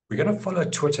 We're going to follow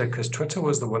Twitter because Twitter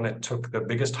was the one that took the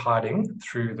biggest hiding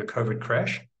through the COVID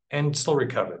crash and still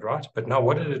recovered, right? But now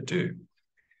what did it do?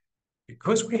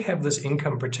 Because we have this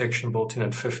income protection built in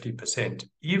at 50%,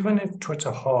 even if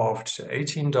Twitter halved to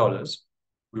 $18,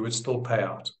 we would still pay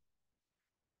out.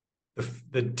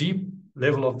 The deep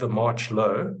level of the March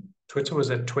low, Twitter was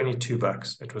at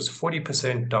 $22. It was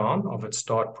 40% down of its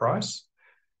start price.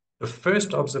 The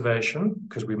first observation,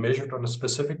 because we measured on a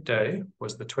specific day,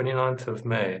 was the 29th of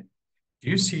May. Do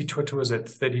you see Twitter was at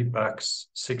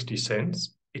 $30.60?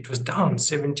 It was down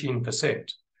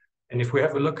 17%. And if we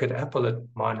have a look at Apple at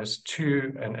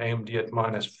 -2 and AMD at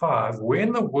 -5, where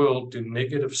in the world do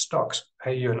negative stocks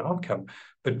pay you an outcome?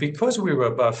 But because we were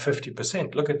above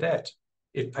 50%, look at that.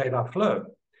 It paid our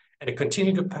flow. And it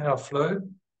continued to pay our flow.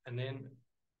 And then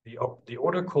the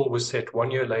order call was set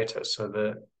 1 year later. So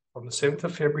from the 7th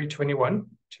of February 21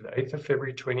 to the 8th of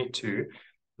February 22,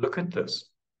 look at this.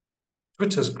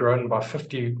 Twitter's grown by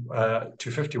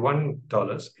to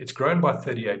 $51. It's grown by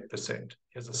 38%.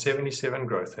 Here's a 77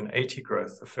 growth, an 80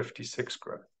 growth, a 56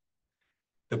 growth.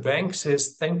 The bank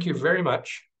says, thank you very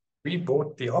much. We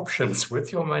bought the options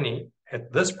with your money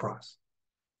at this price.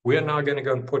 We're now going to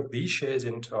go and put these shares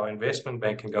into our investment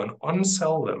bank and go and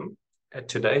on-sell them at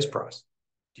today's price.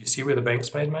 Do you see where the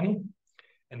banks made money?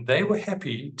 And they were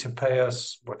happy to pay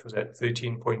us, what was that,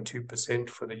 13.2%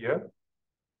 for the year.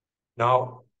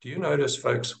 Now, do you notice,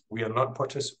 folks, we are not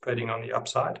participating on the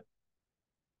upside?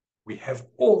 We have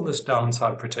all this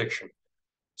downside protection.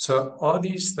 So are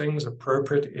these things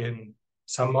appropriate in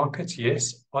some markets?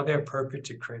 Yes. Are they appropriate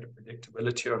to create a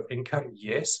predictability of income?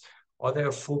 Yes. Are they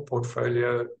a full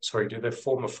portfolio? Sorry, do they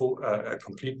form a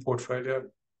complete portfolio?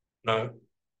 No,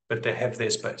 but they have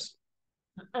their space.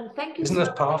 And thank you. Isn't this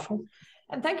powerful?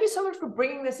 And thank you so much for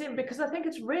bringing this in, because I think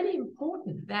it's really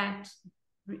important that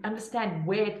we understand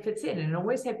where it fits in. And I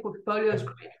always say portfolios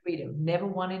create freedom, never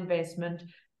one investment,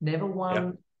 never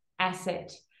one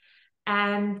asset.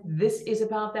 And this is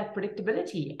about that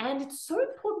predictability. And it's so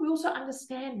important we also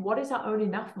understand what is our own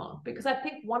enough mark, because I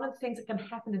think one of the things that can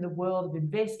happen in the world of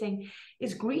investing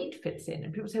is greed fits in.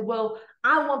 And people say, well,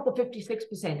 I want the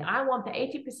 56%, I want the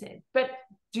 80%, but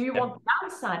do you want the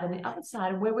downside and the other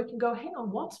side, and where we can go, hang on,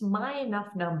 what's my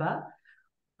enough number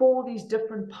for these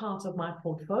different parts of my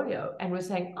portfolio? And we're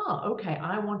saying, oh, okay,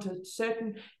 I want a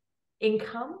certain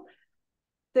income,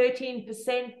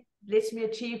 13% lets me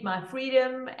achieve my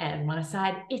freedom and my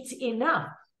side, it's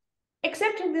enough.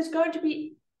 Excepting there's going to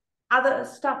be other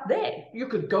stuff there. You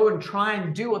could go and try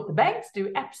and do what the banks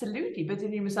do, absolutely, but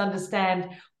then you must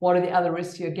understand what are the other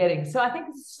risks you're getting. So I think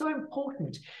it's so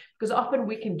important, because often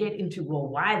we can get into, well,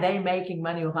 why are they making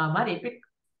money with our money?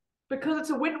 Because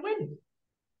it's a win-win.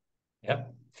 Yeah.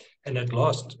 And at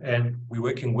last, and we're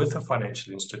working with a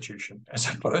financial institution as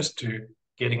opposed to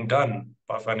getting done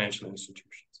by financial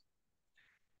institutions.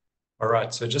 All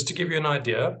right, so just to give you an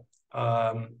idea,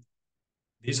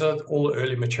 these are all the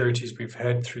early maturities we've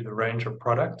had through the range of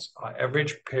products. Our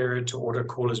average period to order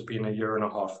call has been 1.5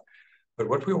 years. But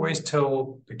what we always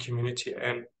tell the community,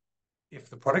 and if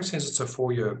the product says it's a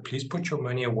 4-year, please put your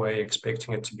money away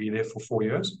expecting it to be there for 4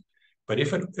 years. But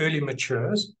if it early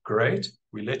matures, great,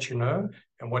 we let you know.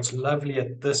 And what's lovely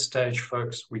at this stage,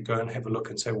 folks, we go and have a look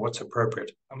and say what's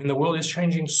appropriate. I mean, the world is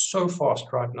changing so fast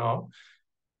right now.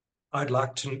 I'd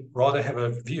like to rather have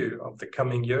a view of the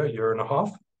coming year, 1.5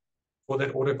 years for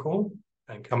that order call,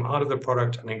 and come out of the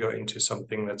product and then go into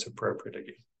something that's appropriate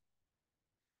again.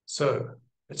 So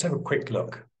let's have a quick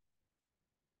look.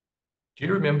 Do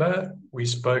you remember we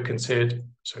spoke and said,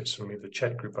 sorry, just move the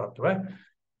chat group out the way.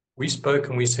 We spoke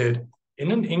and we said,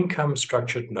 in an income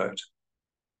structured note,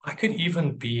 I could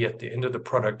even be at the end of the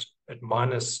product at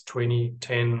 -20,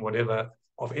 10, whatever,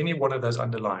 of any one of those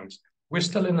underlyings. We're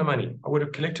still in the money. I would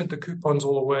have collected the coupons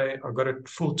all the way. I got it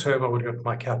full term. I would have got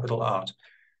my capital out.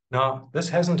 Now, this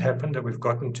hasn't happened that we've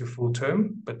gotten to full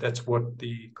term, but that's what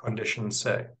the conditions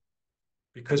say.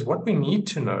 Because what we need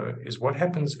to know is what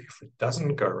happens if it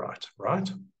doesn't go right,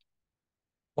 right?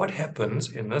 What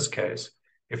happens in this case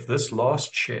if this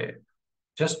last share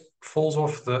just falls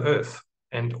off the earth?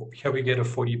 And here we get a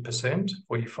 40%,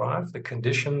 45%. The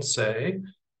conditions say,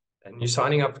 and you're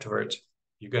signing up to it,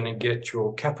 you're going to get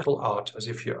your capital out as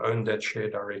if you owned that share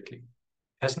directly.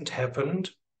 Hasn't happened,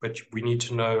 but we need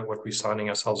to know what we're signing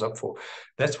ourselves up for.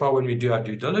 That's why when we do our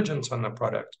due diligence on the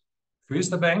product, who's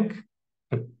the bank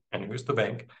and who's the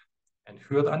bank and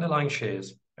who are the underlying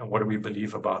shares and what do we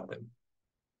believe about them?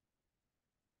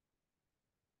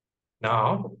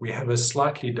 Now, we have a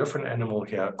slightly different animal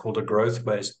here called a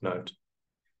growth-based note.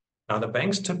 Now, the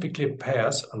banks typically pay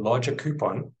us a larger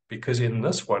coupon because in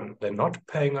this one, they're not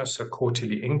paying us a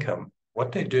quarterly income.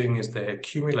 What they're doing is they're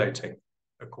accumulating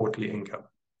a quarterly income.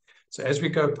 So as we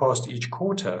go past each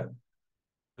quarter,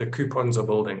 the coupons are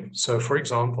building. So for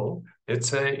example, let's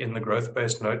say in the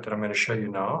growth-based note that I'm going to show you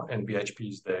now, and BHP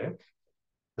is there,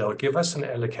 they'll give us an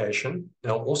allocation.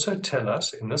 They'll also tell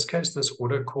us, in this case, this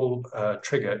order call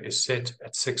trigger is set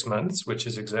at 6 months, which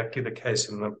is exactly the case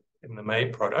in the May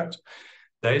product.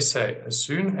 They say as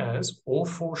soon as all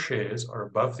 4 shares are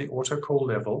above the auto call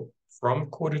level from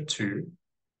Q2,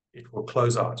 it will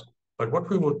close out. But what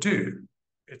we will do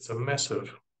it's a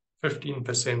massive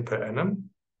 15% per annum.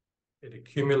 It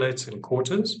accumulates in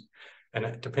quarters,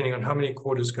 and depending on how many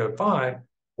quarters go by,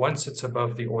 once it's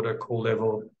above the order call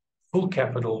level, full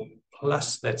capital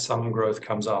plus that some growth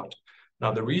comes out.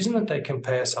 Now, the reason that they can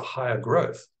pay us a higher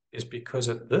growth is because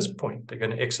at this point, they're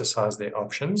going to exercise their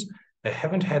options. They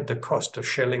haven't had the cost of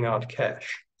shelling out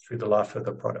cash through the life of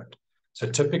the product. So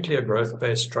typically a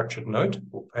growth-based structured note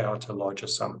will pay out a larger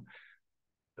sum.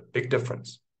 The big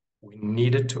difference, we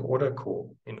needed to order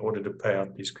call in order to pay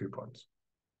out these coupons,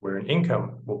 where an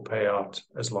income will pay out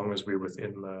as long as we're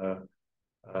within the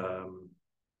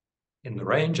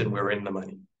range and we're in the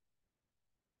money.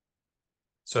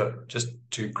 So just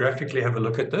to graphically have a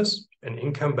look at this, an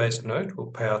income-based note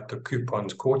will pay out the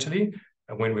coupons quarterly,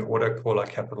 and when we order call, our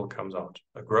capital comes out.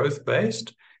 A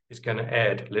growth-based is going to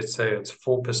add, let's say it's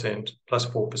 4%, plus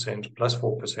 4%, plus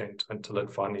 4% until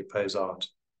it finally pays out.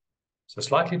 So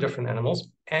slightly different animals,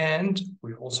 and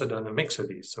we've also done a mix of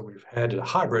these. So we've had a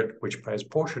hybrid, which pays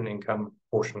portion income,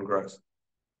 portion growth.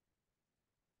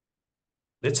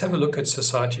 Let's have a look at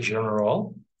Société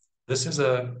Générale. This is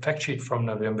a fact sheet from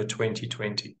November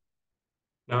 2020.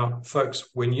 Now, folks,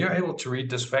 when you're able to read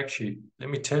this fact sheet, let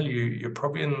me tell you, you're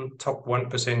probably in the top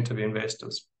 1% of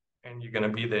investors, and you're going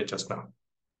to be there just now.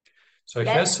 So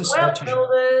here's Société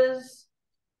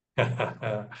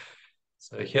Générale.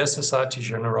 So here's Société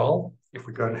Générale. If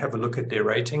we go and have a look at their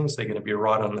ratings, they're going to be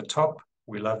right on the top.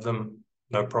 We love them.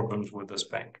 No problems with this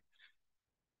bank.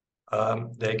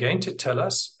 They're going to tell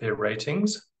us their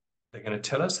ratings. They're going to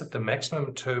tell us that the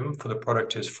maximum term for the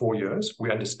product is 4 years. We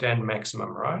understand maximum,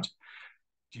 right?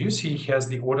 Do you see here's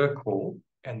the order call?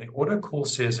 And the order call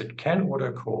says it can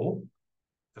order call,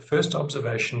 the first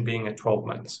observation being at 12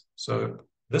 months. So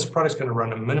this product is going to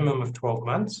run a minimum of 12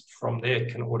 months. From there,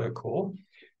 it can auto call.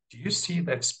 Do you see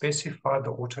they've specified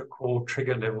the auto call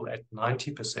trigger level at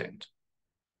 90%?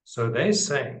 So they're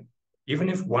saying, even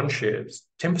if one share is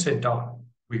 10% down,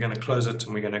 we're going to close it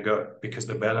and we're going to go because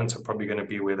the balance are probably going to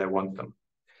be where they want them.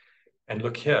 And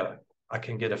look here, I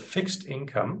can get a fixed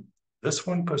income. This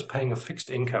one was paying a fixed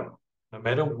income. No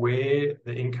matter where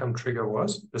the income trigger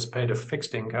was, this paid a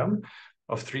fixed income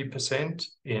of 3%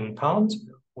 in pounds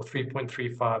or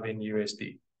 3.35 in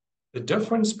USD. The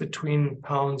difference between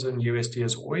pounds and USD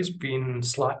has always been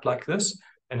slight like this,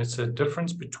 and it's a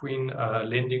difference between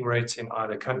lending rates in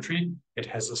either country. It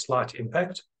has a slight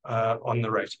impact on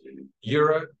the rate.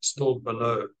 Euro still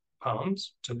below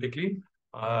pounds, typically.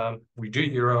 We do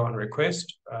euro on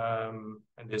request, and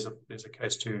there's a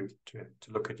case to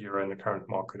look at euro in the current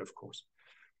market, of course.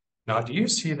 Now, do you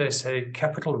see they say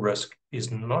capital risk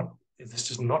is not,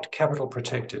 this is not capital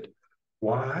protected.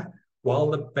 Why?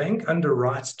 While the bank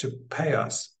underwrites to pay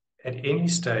us at any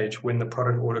stage when the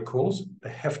product order calls, they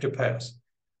have to pay us.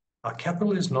 Our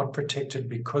capital is not protected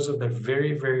because of that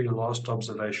very, very last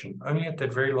observation. Only at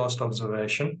that very last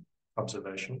observation,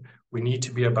 we need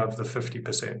to be above the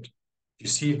 50%. You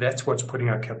see, that's what's putting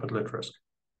our capital at risk.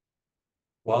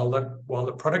 While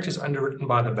the product is underwritten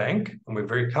by the bank, and we're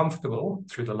very comfortable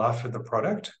through the life of the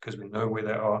product because we know where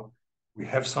they are, we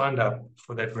have signed up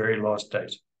for that very last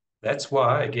date. That's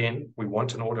why, again, we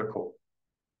want an order call.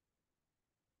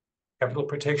 Capital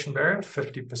protection barrier,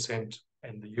 50%.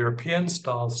 And the European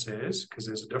style says, because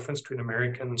there's a difference between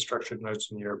American structured notes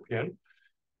and European,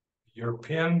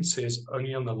 European says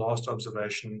only on the last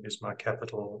observation is my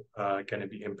capital going to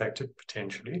be impacted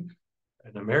potentially.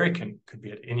 An American could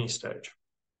be at any stage.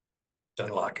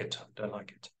 Don't like it. Don't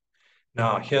like it.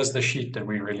 Now, here's the sheet that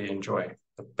we really enjoy.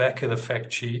 The back of the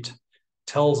fact sheet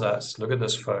tells us, look at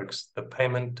this, folks, the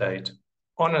payment date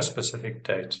on a specific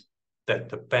date that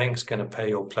the bank's going to pay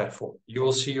your platform. You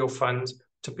will see your funds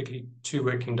typically 2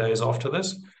 working days after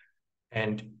this,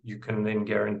 and you can then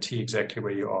guarantee exactly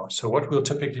where you are. So what we'll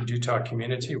typically do to our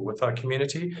community, with our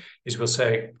community, is we'll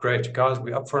say, great, guys,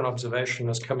 we're up for an observation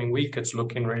this coming week. It's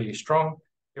looking really strong.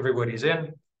 Everybody's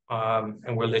in,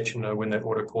 and we'll let you know when that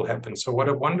order call happens. So what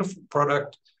a wonderful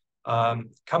product.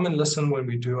 Come and listen when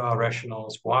we do our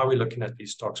rationales. Why are we looking at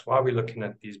these stocks? Why are we looking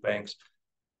at these banks?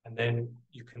 And then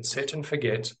you can set and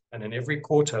forget. And in every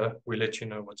quarter, we let you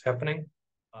know what's happening.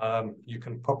 You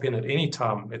can pop in at any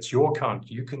time. It's your account.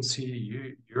 You can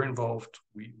see you're involved.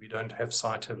 We don't have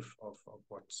sight of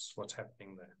what's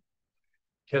happening there.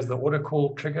 Here's the order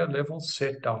call trigger level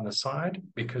set down the side,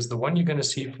 because the one you're going to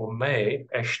see for May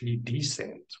actually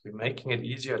descends. We're making it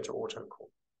easier to auto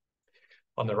call.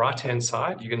 On the right-hand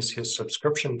side, you're going to see a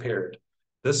subscription period.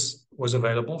 This was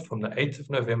available from the 8th of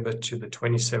November to the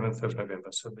 27th of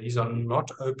November. So these are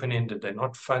not open-ended. They're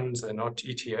not funds. They're not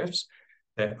ETFs.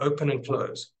 They're open and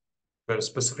close. We've got a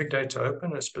specific date to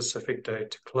open, a specific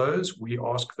date to close. We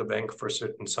ask the bank for a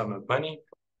certain sum of money.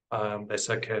 They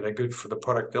say, okay, they're good for the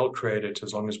product, they'll create it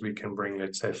as long as we can bring,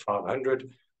 let's say, 500.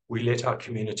 We let our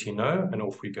community know, and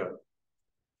off we go.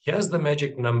 Here's the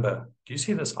magic number. Do you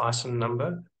see this ISIN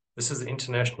number? This is the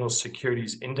International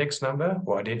Securities Index number,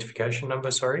 or identification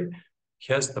number, sorry.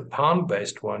 Here's the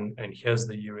pound-based one, and here's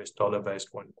the US dollar-based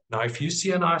one. Now, if you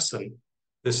see an ISIN,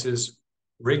 this is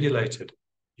regulated.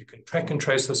 You can track and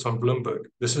trace this on Bloomberg.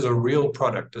 This is a real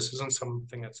product. This isn't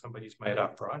something that somebody's made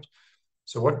up, right?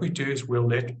 So what we do is we'll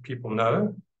let people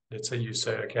know. Let's say you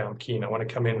say, okay, I'm keen. I want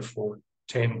to come in for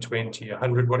 10, 20,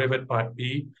 100, whatever it might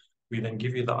be. We then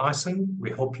give you the ISIN.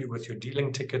 We help you with your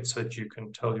dealing ticket so that you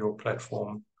can tell your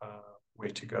platform where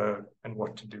to go and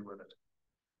what to do with it.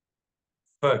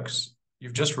 Folks,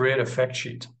 you've just read a fact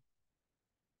sheet.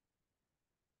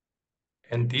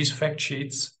 And these fact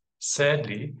sheets,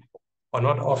 sadly, are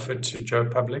not offered to Joe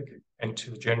Public and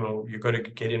to the general. You've got to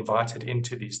get invited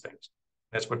into these things.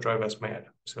 That's what drove us mad.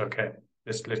 So, okay,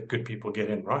 let's let good people get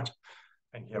in, right?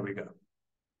 And here we go.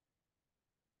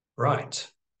 Right.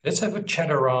 Let's have a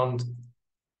chat around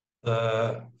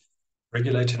the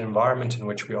regulated environment in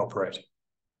which we operate.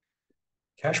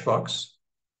 Cashbox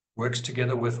works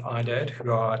together with IDAD, who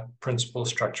are our principal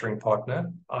structuring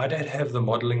partner. IDAD have the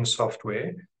modeling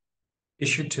software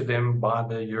issued to them by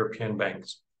the European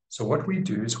banks. So what we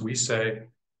do is we say,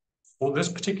 for this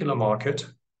particular market,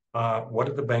 what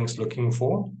are the banks looking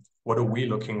for? What are we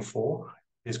looking for?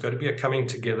 There's got to be a coming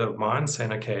together of minds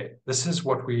saying, okay, this is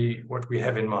what we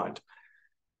have in mind.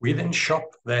 We then shop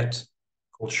that,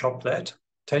 called shop that.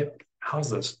 How's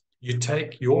this? You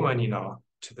take your money now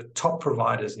to the top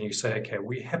providers and you say, okay,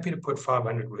 we're happy to put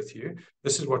 500 with you.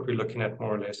 This is what we're looking at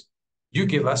more or less. You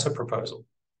give us a proposal.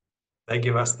 They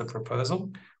give us the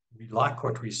proposal. We like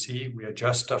what we see. We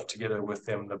adjust stuff together with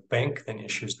them. The bank then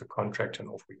issues the contract and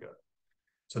off we go.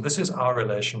 So this is our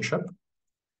relationship.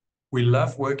 We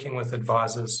love working with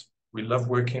advisors. We love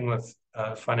working with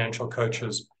financial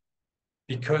coaches,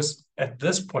 because at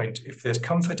this point, if there's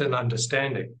comfort and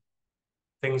understanding,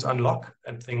 things unlock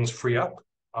and things free up.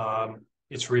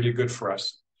 It's really good for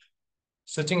us.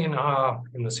 Sitting in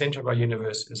the center of our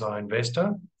universe is our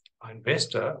investor. Our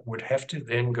investor would have to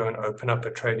then go and open up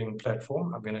a trading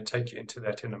platform. I'm going to take you into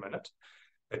that in a minute.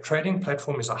 A trading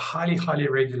platform is a highly, highly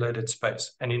regulated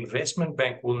space. An investment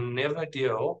bank will never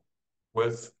deal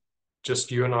with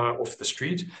just you and I off the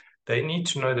street. They need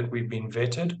to know that we've been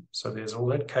vetted. So there's all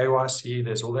that KYC,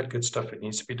 there's all that good stuff that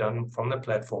needs to be done from the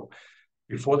platform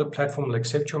before the platform will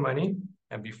accept your money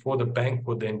and before the bank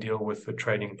will then deal with the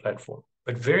trading platform.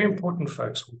 But very important,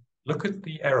 folks, look at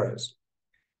the arrows.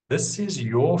 This is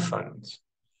your funds.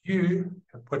 You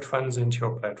have put funds into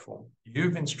your platform.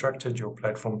 You've instructed your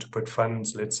platform to put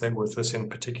funds, let's say, with this in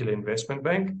particular investment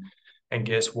bank. And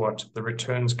guess what? The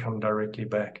returns come directly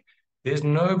back. There's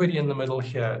nobody in the middle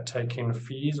here taking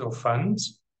fees or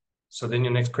funds. So then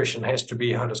your next question has to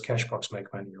be, how does Cashbox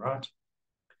make money, right?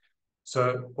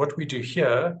 So what we do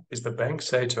here is the bank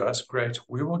say to us, great,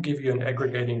 we will give you an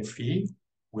aggregating fee.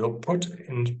 We'll put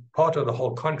in part of the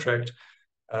whole contract,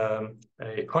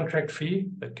 a contract fee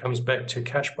that comes back to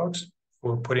Cashbox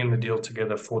for putting the deal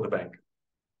together for the bank.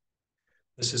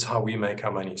 This is how we make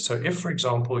our money. So if, for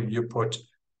example, you put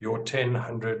your 10,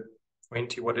 100,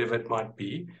 20, whatever it might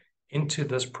be, into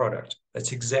this product,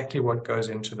 that's exactly what goes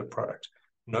into the product.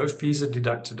 No fees are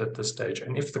deducted at this stage.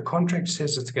 And if the contract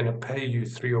says it's going to pay you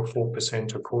 3 or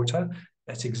 4% a quarter,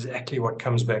 that's exactly what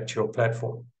comes back to your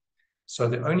platform. So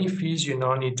the only fees you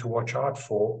now need to watch out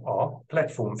for are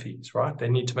platform fees, right? They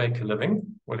need to make a living.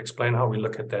 We'll explain how we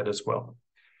look at that as well.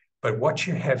 But what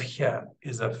you have here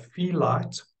is a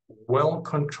fee-light,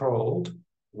 well-controlled,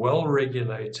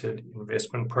 well-regulated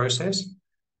investment process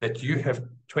that you have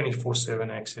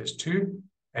 24/7 access to.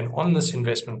 And on this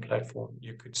investment platform,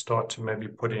 you could start to maybe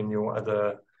put in your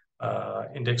other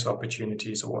index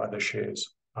opportunities or other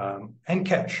shares and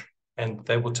cash. And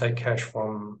they will take cash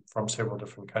from several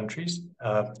different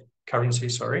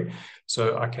currencies, sorry.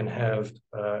 So I can have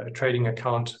a trading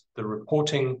account. The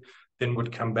reporting then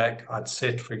would come back. I'd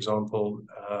set, for example,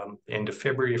 the end of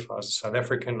February, if I was a South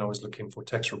African, I was looking for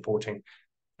tax reporting.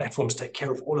 Platforms take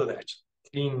care of all of that.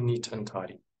 Clean, neat, and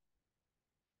tidy.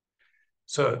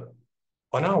 So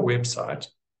on our website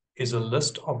is a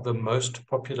list of the most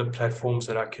popular platforms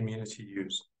that our community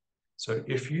use. So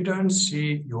if you don't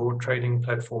see your trading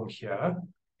platform here,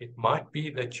 it might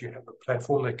be that you have a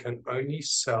platform that can only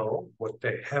sell what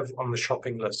they have on the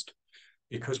shopping list.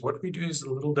 Because what we do is a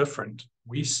little different.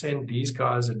 We send these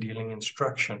guys a dealing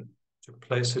instruction to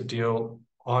place a deal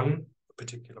on a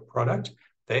particular product.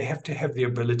 They have to have the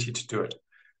ability to do it.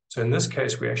 So in this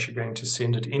case, we're actually going to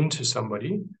send it into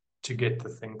somebody to get the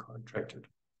thing contracted.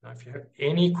 Now, if you have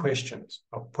any questions,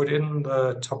 I'll put in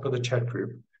the top of the chat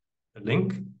group the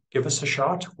link. Give us a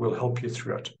shout. We'll help you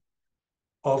through it.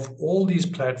 Of all these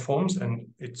platforms, and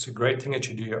it's a great thing that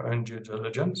you do your own due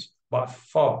diligence, by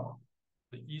far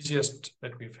the easiest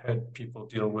that we've had people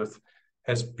deal with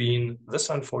has been this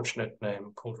unfortunate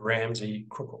name called Ramsey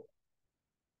Crookall.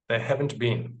 They haven't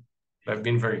been. They've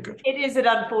been very good. It is an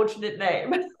unfortunate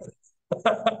name.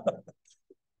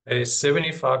 They're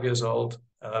 75 years old,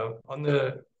 on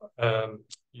the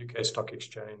UK Stock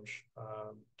Exchange,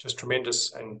 just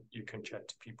tremendous, and you can chat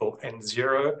to people. And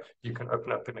Xero, you can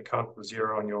open up an account with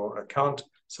Xero on your account.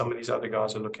 Some of these other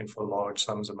guys are looking for large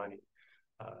sums of money.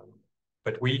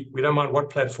 But we don't mind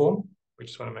what platform, we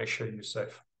just want to make sure you're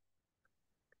safe.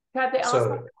 Have they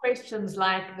asked questions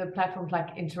like the platforms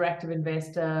like Interactive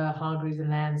Investor, Hargreaves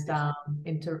and Lansdowne,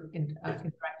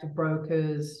 Interactive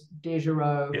Brokers,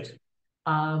 Desjardins? Yes.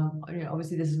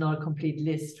 Obviously this is not a complete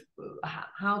list.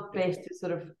 How best to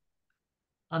sort of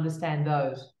understand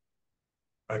those?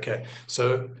 Okay,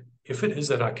 so if it is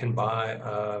that I can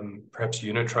buy perhaps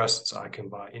unit trusts, I can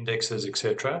buy indexes,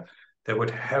 etc., they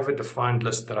would have a defined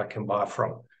list that I can buy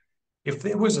from. If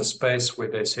there was a space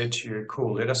where they said to you,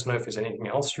 cool, let us know if there's anything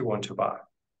else you want to buy,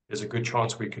 there's a good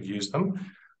chance we could use them.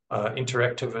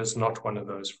 Interactive is not one of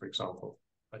those, for example.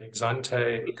 But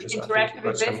Exante, because Interactive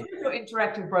Investors or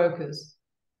Interactive Brokers?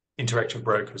 Interactive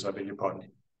Brokers, I beg your pardon.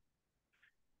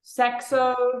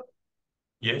 Saxo?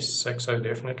 Yes, Saxo,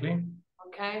 definitely.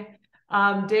 Okay.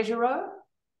 Desjardins?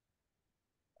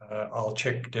 I'll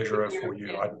check Desjardins for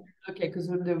you. Okay, because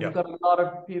we've got a lot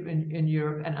of people in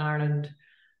Europe and Ireland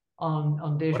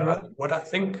on Desjardins. What I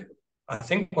think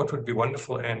what would be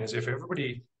wonderful, Anne, is if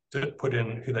everybody did put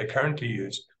in who they currently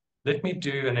use. Let me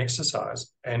do an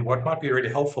exercise, and what might be really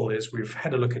helpful is we've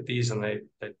had a look at these and they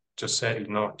just sadly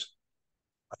not.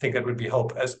 I think that would be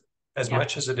help as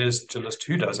much as it is to list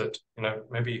who does it,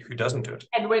 maybe who doesn't do it.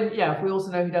 And if we also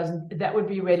know who doesn't, that would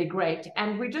be really great.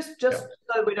 And we just so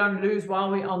we don't lose while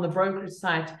we're on the brokerage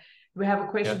site, we have a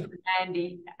question from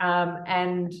Andy,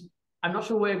 and I'm not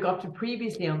sure where it got to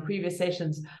previously on previous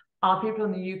sessions. Are people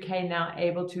in the UK now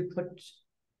able to put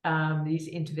these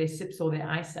into their SIPs or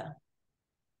their ISA?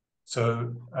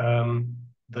 So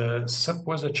the SIP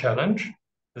was a challenge.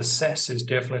 The SAS is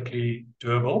definitely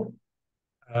doable.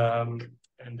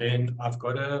 And then I've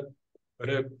got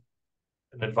an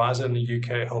advisor in the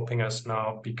UK helping us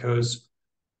now, because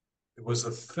it was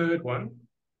the third one.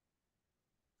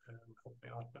 Help me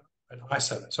out now. An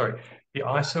ISA, sorry. The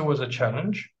ISA was a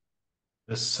challenge.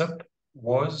 The SIP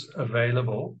was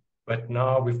available, but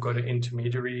now we've got an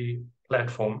intermediary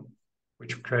platform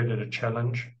which created a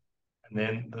challenge. And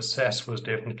then the SAS was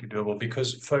definitely doable,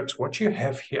 because, folks, what you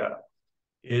have here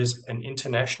is an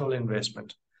international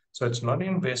investment. So it's not an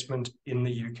investment in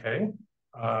the UK,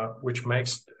 which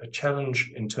makes a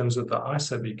challenge in terms of the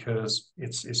ISA, because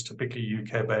it's typically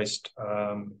UK-based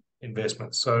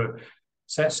investments. So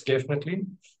SAS definitely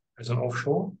as an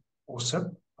offshore or SIP.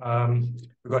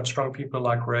 We've got strong people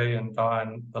like Ray and Di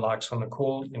and the likes on the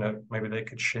call. Maybe they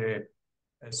could share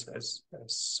as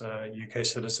UK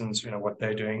citizens, what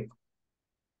they're doing,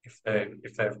 if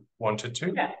they've wanted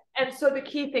to. Yeah, and so the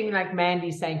key thing, like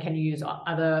Mandy's saying, can you use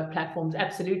other platforms?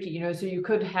 Absolutely. So you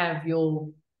could have your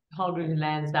Hargreaves and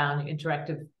Lansdowne, your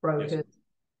Interactive Brokers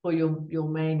for your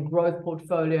main growth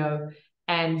portfolio,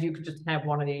 and you could just have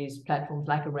one of these platforms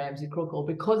like a Ramsey Crookall,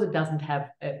 because it doesn't have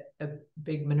a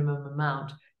big minimum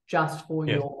amount, just for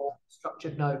your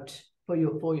structured note for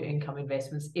your income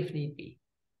investments if need be.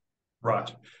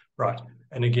 Right.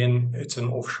 And again, it's an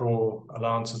offshore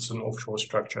allowance, it's an offshore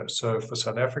structure. So for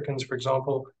South Africans, for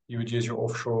example, you would use your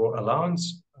offshore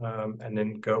allowance and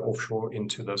then go offshore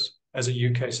into this, as a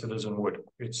UK citizen would.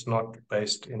 It's not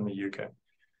based in the UK,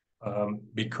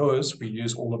 because we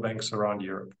use all the banks around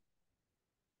Europe.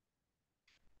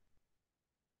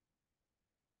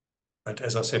 But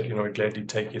as I said, we'd gladly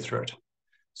take you through it.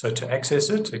 So to access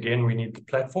it, again, we need the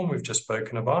platform we've just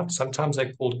spoken about. Sometimes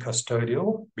they're called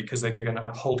custodial, because they're going to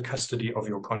hold custody of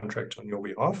your contract on your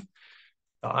behalf.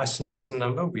 The ISA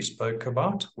number we spoke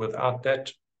about. Without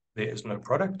that, there is no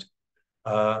product.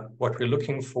 What we're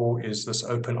looking for is this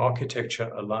open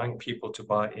architecture, allowing people to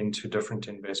buy into different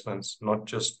investments, not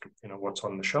just what's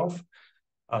on the shelf.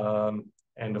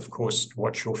 And of course,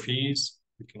 watch your fees.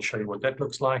 We can show you what that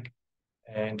looks like,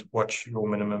 and watch your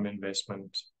minimum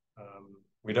investment.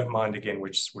 We don't mind, again,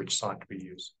 which site we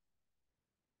use.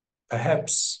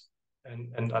 Perhaps,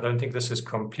 and I don't think this is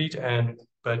complete,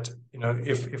 but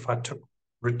if I took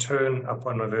return up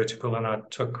on a vertical and I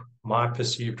took my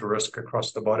perceived risk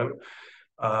across the bottom,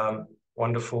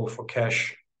 wonderful for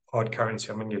cash, hard currency,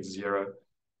 I'm going to get 0.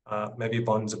 Maybe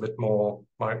bonds a bit more.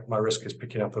 My risk is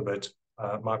picking up a bit.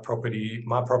 My property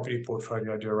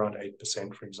portfolio, I do around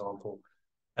 8%, for example.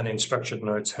 And then structured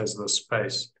notes has this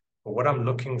space. But what I'm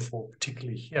looking for,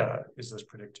 particularly here, is this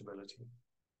predictability.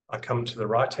 I come to the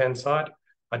right-hand side.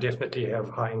 I definitely have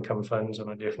high-income funds, and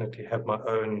I definitely have my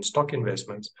own stock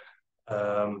investments.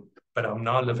 But I'm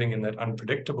now living in that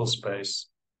unpredictable space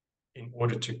in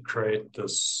order to create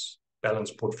this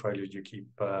balanced portfolio you keep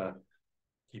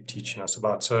teaching us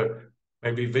about. So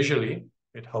maybe visually,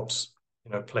 it helps,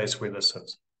 place where this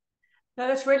is. No,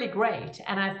 that's really great.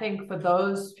 And I think for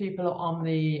those people on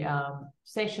the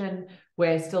session,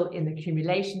 we're still in the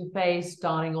accumulation phase,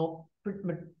 starting off,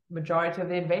 majority of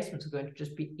the investments are going to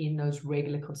just be in those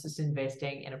regular, consistent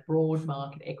investing in a broad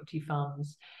market, equity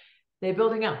funds. They're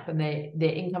building up, and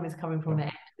their income is coming from their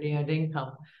actively earned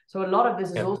income. So a lot of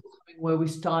this is also coming where we're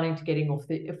starting to getting off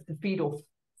the feed-off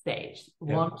stage,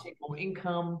 wanting more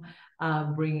income,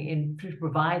 bringing in to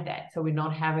provide that. So we're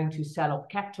not having to sell off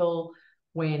capital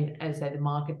when, as I say, the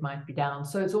market might be down.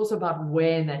 So it's also about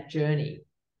where in that journey.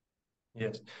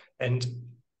 Yes, and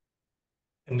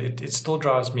it still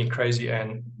drives me crazy,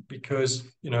 and because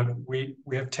we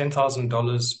have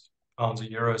 $10,000, pounds, or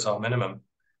euros our minimum.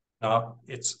 Now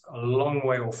it's a long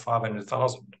way off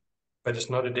 500,000, but it's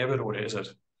not a debit order, is it?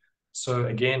 So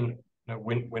again,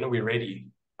 when are we ready?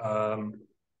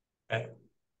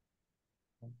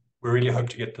 We really hope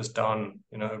to get this done,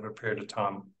 over a period of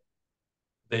time.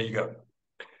 There you go.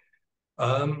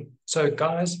 So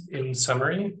guys, in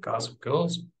summary, guys and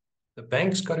girls, the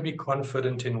bank's got to be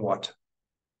confident in what?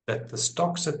 That the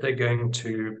stocks that they're going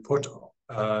to put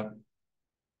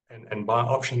and buy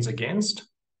options against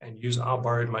and use our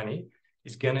borrowed money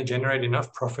is going to generate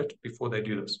enough profit before they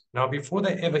do this. Now, before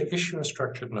they ever issue a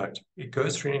structured note, it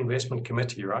goes through an investment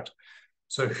committee, right?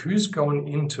 So who's going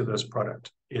into this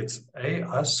product? It's A,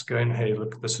 us going, hey,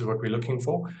 look, this is what we're looking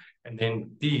for. And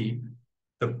then B,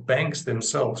 the banks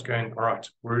themselves going, all right,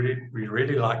 we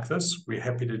really like this. We're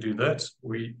happy to do that.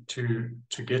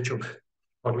 To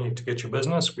get your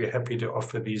business, we're happy to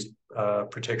offer these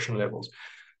protection levels.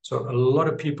 So a lot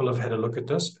of people have had a look at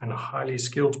this, and highly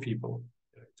skilled people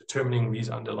determining these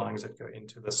underlyings that go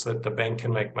into this so that the bank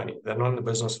can make money. They're not in the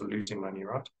business of losing money,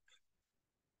 right?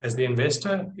 As the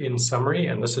investor, in summary,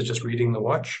 and this is just reading the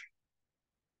watch,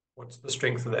 what's the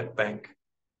strength of that bank?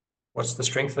 What's the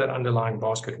strength of that underlying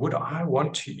basket? Would I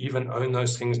want to even own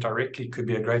those things directly? Could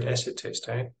be a great asset test,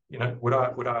 eh? Would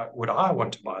I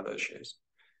want to buy those shares?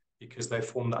 Because they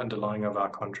form the underlying of our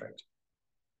contract.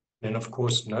 Then, of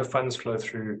course, no funds flow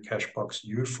through Cashbox.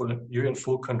 You're in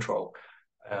full control,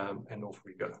 and off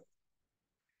we go.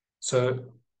 So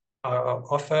our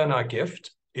offer and our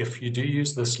gift, if you do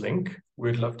use this link,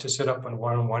 we'd love to set up a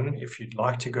one-on-one if you'd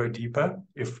like to go deeper.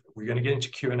 If we're going to get into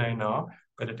Q&A now,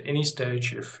 but at any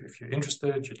stage, if you're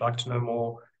interested, you'd like to know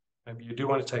more, maybe you do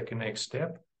want to take a next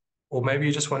step, or maybe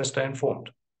you just want to stay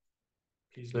informed,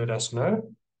 please let us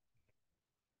know.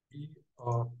 We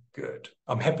are good.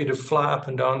 I'm happy to fly up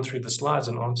and down through the slides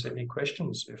and answer any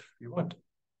questions if you want.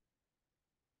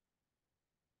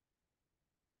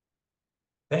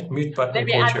 That mute button. Let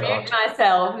me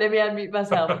unmute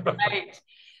myself. Great.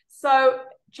 So,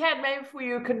 Chad, maybe if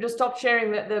you can just stop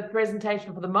sharing the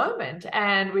presentation for the moment,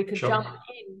 and we could jump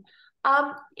in.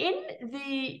 In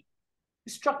the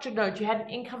structured note, you had an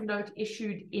income note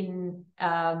issued in,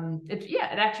 it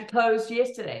actually closed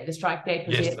yesterday. The strike date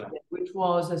was yesterday, which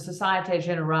was a Societe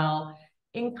Generale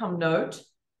income note.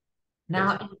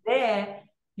 Now, in there,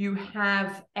 you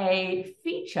have a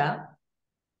feature.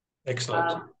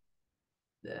 Excellent.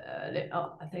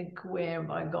 I think where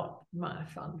have I got my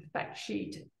fund fact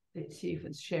sheet? Let's see if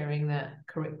it's sharing the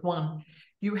correct one.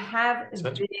 You have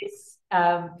this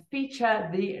feature,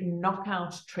 the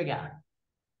knockout trigger.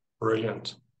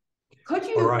 Brilliant. Could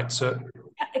you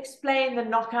explain the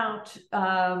knockout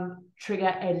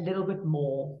trigger a little bit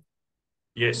more?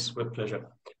 Yes, with pleasure.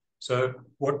 So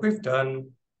what we've done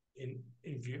in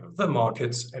view of the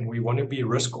markets, and we want to be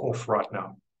risk off right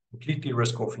now, completely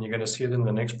risk off, and you're going to see it in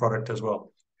the next product as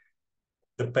well.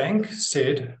 The bank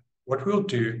said, what we'll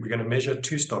do, we're going to measure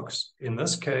two stocks. In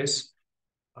this case,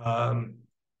 a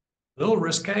little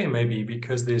risque maybe,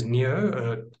 because there's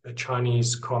NIO, a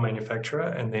Chinese car manufacturer,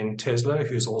 and then Tesla,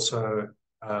 who's also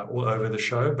all over the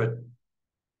show, but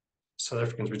South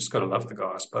Africans, we just got to love the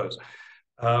guy, I suppose.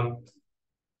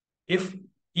 If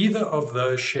either of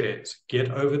those shares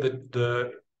get over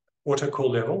the auto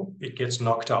call level, it gets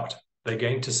knocked out. They're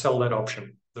going to sell that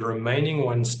option. The remaining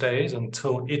one stays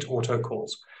until it auto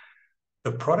calls.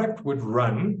 The product would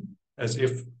run as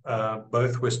if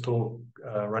both were still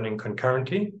running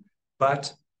concurrently,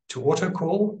 but To auto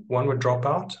call, one would drop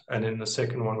out, and then the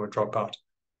second one would drop out.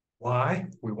 Why?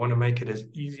 We want to make it as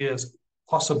easy as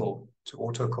possible to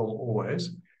auto call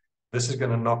always. This is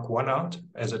going to knock one out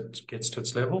as it gets to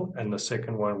its level, and the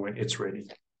second one when it's ready,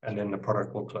 and then the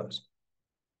product will close.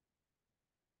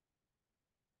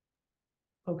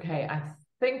 Okay, I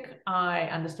think I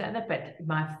understand that, but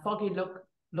my foggy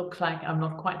looks like I'm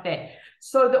not quite there.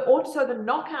 So the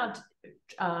knockout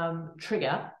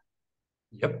trigger,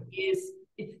 yep, is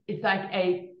it's like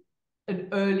an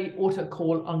early auto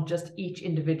call on just each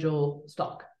individual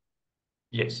stock.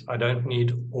 Yes, I don't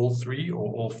need all three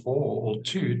or all four or all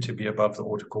two to be above the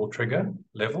auto call trigger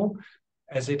level.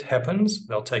 As it happens,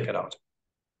 they'll take it out.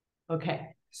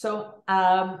 Okay. So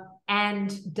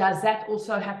and does that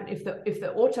also happen if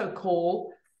the auto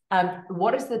call,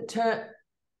 what is the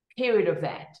period of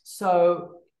that?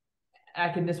 So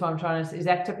like in this one I'm trying to, is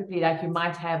that typically like you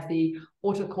might have the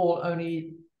auto call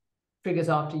only triggers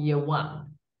after year 1?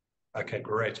 Okay,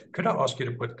 great. Could I ask you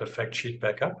to put the fact sheet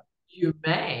back up? You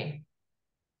may.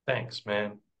 Thanks,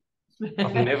 man.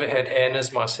 I've never had Anne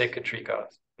as my secretary,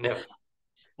 guys. Never.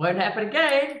 Won't happen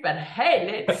again, but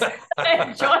hey, let's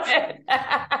enjoy it.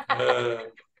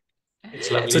 It's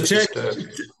lovely So to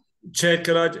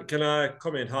Chad, can I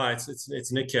comment? Hi,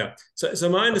 it's Nick here. So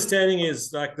my understanding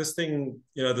is like this thing,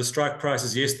 the strike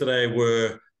prices yesterday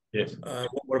were yes.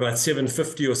 What about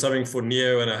 750 or something for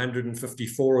NIO and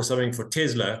 154 or something for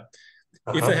Tesla?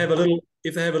 If they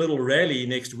have a little rally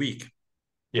next week,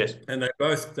 yes, and they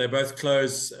both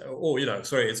close, or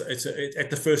it's at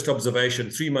the first observation,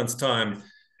 3 months time,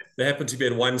 they happen to be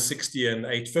at 160 and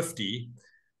 850,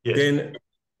 yes, then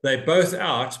they're both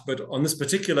out. But on this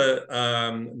particular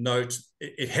note,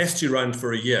 it has to run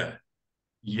for a year.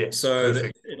 Yes. So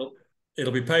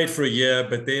it'll be paid for a year,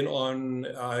 but then on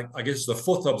I guess the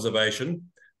fourth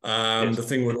observation, yes, the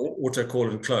thing would auto call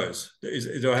and close.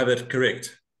 Do I have that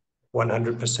correct?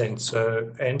 100%.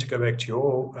 So, and to go back to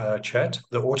your chat,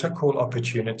 the auto call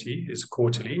opportunity is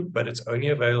quarterly, but it's only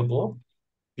available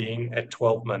being at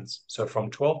 12 months. So from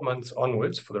 12 months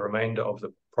onwards for the remainder of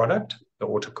the product, the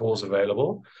auto call is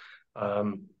available.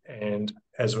 And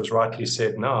as was rightly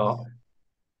said now,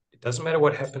 it doesn't matter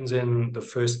what happens in the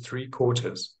first 3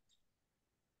 quarters.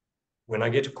 When I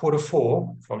get to quarter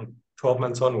 4, from 12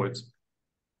 months onwards,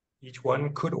 each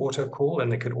one could auto call, and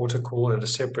they could auto call at a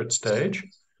separate stage.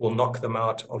 Will knock them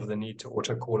out of the need to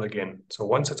auto call again. So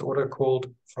once it's auto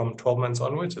called from 12 months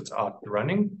onwards, it's out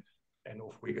running, and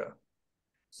off we go.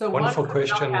 So wonderful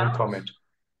question and comment.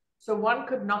 So one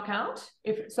could knock out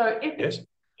if yes,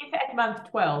 if at month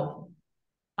 12,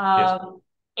 yes,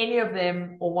 any of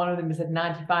them or one of them is at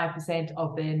 95%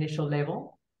 of their initial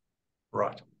level,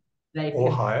 right, they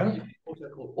or higher,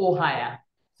 or higher.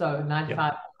 So 95 yep,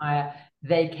 or higher,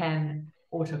 they can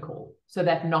auto call. So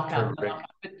that knockout.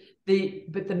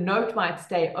 But the note might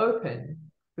stay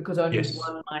open because only yes,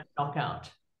 one might knock out.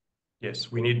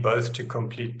 Yes, we need both to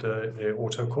complete the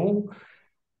auto call,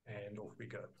 and off we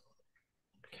go.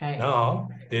 Okay. Now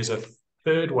there's a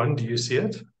third one. Do you see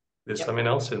it? There's yep, something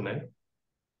else in there.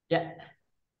 Yeah.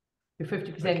 Your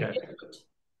 50%. Okay.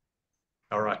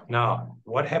 All right. Now,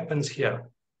 what happens here?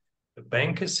 The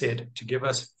banker said to give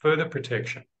us further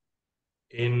protection.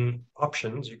 In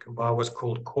options, you can buy what's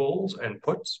called calls and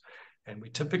puts, and we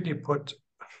typically put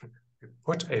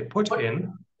a put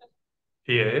in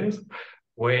here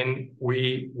when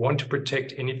we want to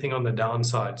protect anything on the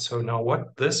downside. So now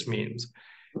what this means,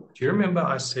 do you remember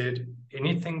I said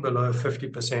anything below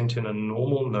 50% in a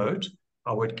normal note,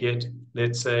 I would get,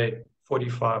 let's say,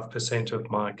 45% of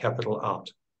my capital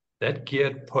out. That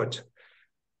geared put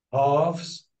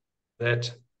halves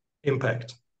that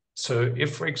impact. So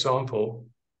if, for example,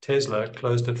 Tesla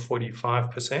closed at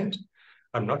 45%,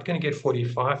 I'm not going to get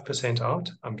 45%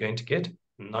 out. I'm going to get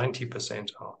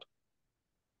 90% out.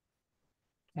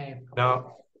 Okay.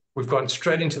 Now, we've gone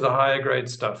straight into the higher grade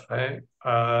stuff. Hey?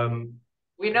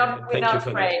 We're not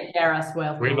afraid, Gareth.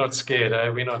 Well, we're not scared.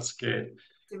 We're not scared.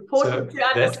 It's important to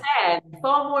understand.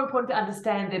 Far more important to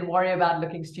understand than worry about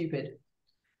looking stupid.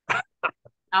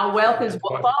 Our wealth is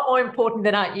far more important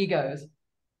than our egos.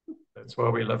 That's why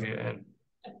we love you, Anne.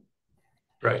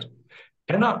 Great.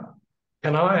 Can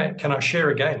I share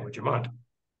again? Would you mind?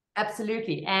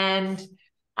 Absolutely. And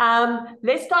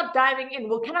let's start diving in.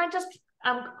 Well, can I just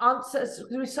answer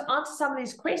some of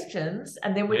these questions,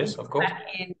 and then we yes, can of course. back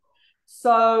in.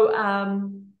 So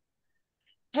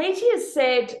Katie has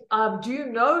said, do you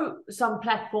know some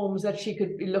platforms that she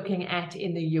could be looking at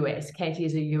in the US? Katie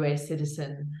is a US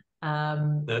citizen.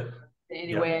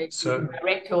 Anywhere so, you can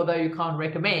direct, although you can't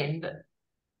recommend.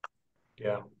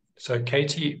 Yeah. So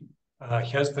Katie,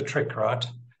 here's the trick, right?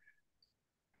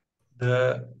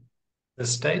 The The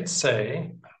states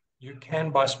say you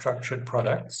can buy structured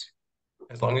products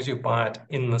as long as you buy it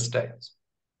in the states.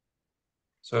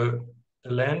 So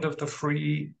the land of the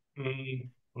free, I'm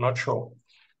not sure.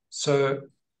 So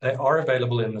they are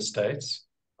available in the states.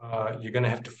 You're going to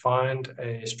have to find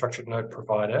a structured note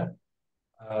provider,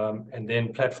 and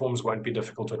then platforms won't be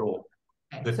difficult at all.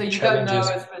 Okay. So you don't know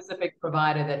a specific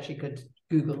provider that you could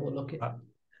Google or look at?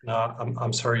 No,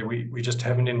 I'm sorry. We just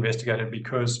haven't investigated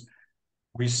because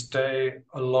we stay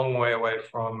a long way away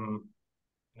from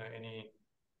any.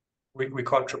 We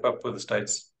can't trip up with the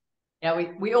states. Yeah,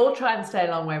 we all try and stay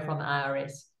a long way from the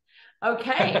IRS.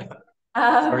 Okay.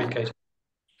 Sorry, Kate.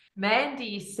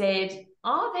 Mandy said,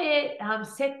 are there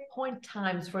set point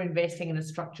times for investing in a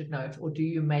structured note, or do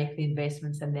you make the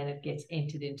investments and then it gets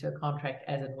entered into a contract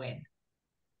as and when?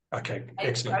 Okay,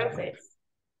 excellent.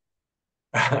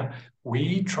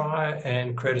 We try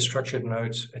and create a structured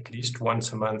note at least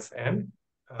once a month, Anne.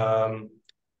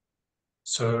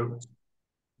 So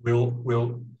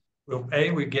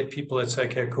we get people that say,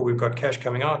 okay, cool, we've got cash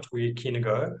coming out, we're keen to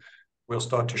go. We'll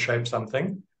start to shape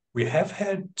something. We have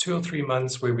had 2 or 3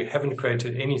 months where we haven't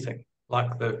created anything,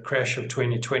 like the crash of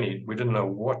 2020. We didn't know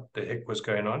what the heck was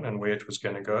going on and where it was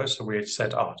going to go, so we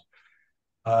set out.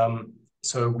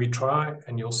 So we try,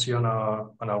 and you'll see on our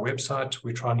website,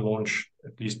 we try and launch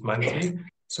at least monthly.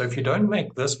 So if you don't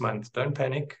make this month, don't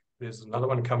panic. There's another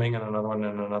one coming and another one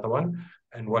and another one.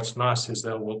 And what's nice is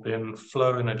they will then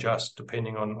flow and adjust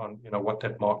depending on what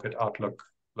that market outlook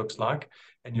looks like.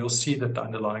 And you'll see that the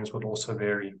underlyings will also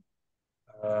vary.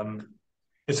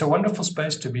 It's a wonderful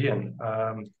space to be in.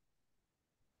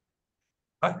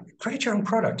 Create your own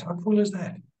product. How cool is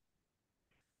that?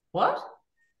 What?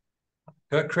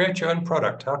 Go create your own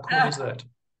product. How cool is that?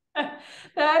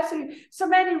 Absolutely. So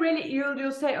Mandy, really,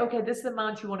 you'll say, okay, this is the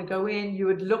amount you want to go in. You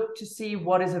would look to see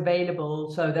what is available.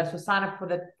 So that's what sign up for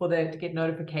to get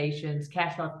notifications.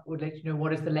 Cashot would let you know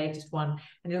what is the latest one,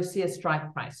 and you'll see a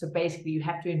strike price. So basically, you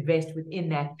have to invest within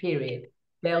that period.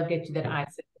 They'll get you that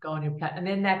ISA, go on your platform,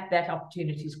 and then that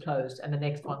opportunity is closed, and the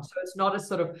next one. So it's not a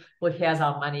sort of, well, here's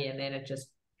our money, and then it just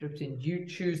drips in. You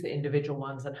choose the individual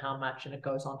ones and how much, and it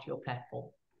goes onto your platform.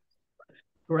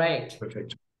 Great.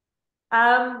 Perfect.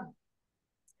 Di,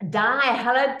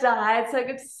 hello Di, it's so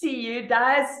good to see you.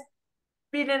 Di's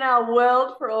been in our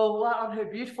world for a while on her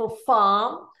beautiful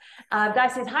farm. Di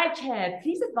says, hi Chad,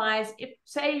 please advise, if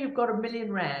say you've got R1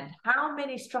 million, how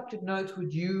many structured notes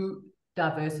would you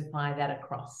diversify that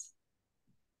across?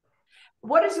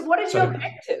 What is your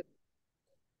objective,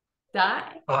 Di?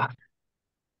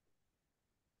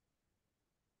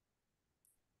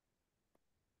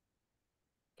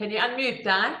 Can you unmute,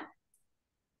 Di?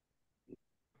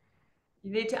 You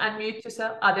need to unmute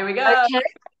yourself. Oh, there we go. Okay.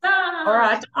 All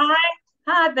right.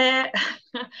 Hi there.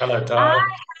 Hello, Di.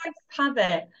 Hi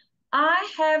there. I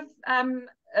have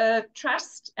a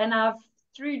trust, and I've,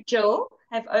 through Jill,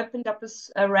 have opened up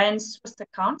a Rand Swiss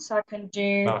account, so I can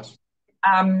do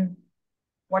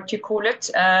what you call it,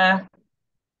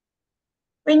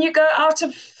 when you go out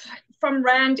from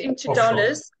Rand into offshore.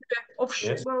 Dollars.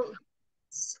 Offshore.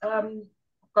 Yes. Well,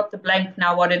 got the blank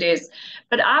now what it is,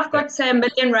 but I've got say R1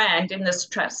 million in this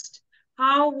trust.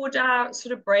 How would I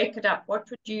sort of break it up? What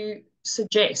would you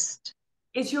suggest?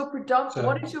 Is your predominant?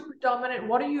 What is your predominant?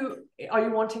 What are you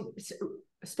wanting?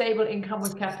 Stable income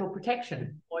with capital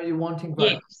protection, or are you wanting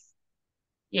growth?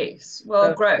 Yes.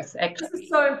 Well, growth. Actually, this is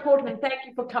so important, and thank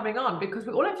you for coming on, because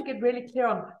we all have to get really clear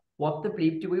on what the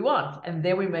bleep do we want, and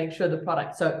then we make sure the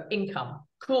product. So income.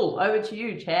 Cool. Over to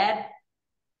you, Chad.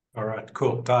 All right,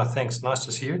 cool. Di, thanks. Nice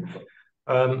to see you.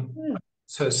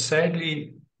 So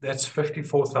sadly, that's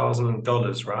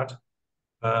 $54,000, right?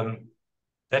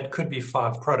 That could be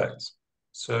 5 products.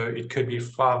 So it could be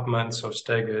 5 months of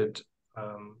staggered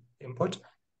input,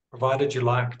 provided you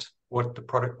liked what the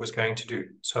product was going to do.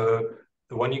 So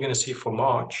the one you're going to see for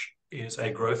March is a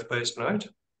growth-based note.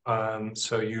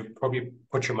 So you probably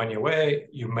put your money away.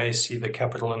 You may see the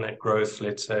capital in that growth,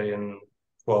 let's say in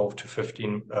 12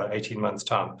 to 18 months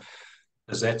time.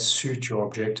 Does that suit your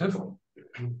objective?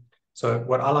 So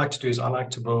what I like to do is I like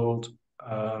to build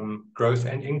growth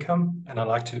and income, and I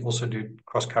like to also do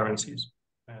cross currencies.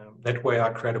 That way I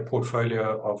create a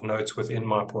portfolio of notes within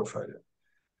my portfolio.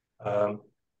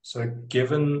 So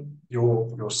given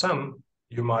your sum,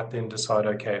 you might then decide,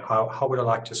 okay, how would I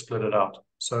like to split it out?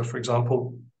 So for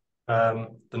example, the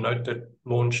note that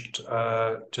launched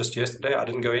just yesterday, I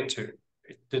didn't go into.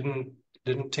 It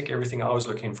didn't tick everything I was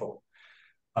looking for.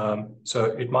 So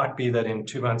it might be that in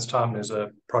 2 months' time there's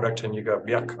a product and you go,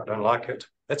 yuck, I don't like it.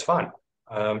 That's fine.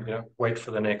 Wait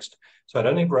for the next. So I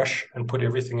don't need rush and put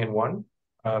everything in one.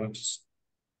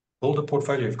 build a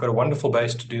portfolio. You've got a wonderful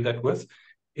base to do that with,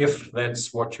 if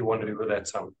that's what you want to do with that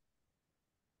sum.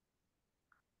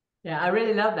 Yeah, I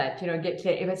really love that. Get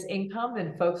clear. If it's income,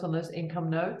 then focus on those income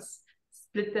notes,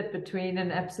 split that between,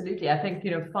 and absolutely. I think,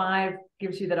 5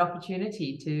 gives you that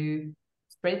opportunity to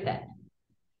spread that.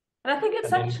 And I think it's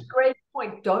such a great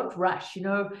point. Don't rush.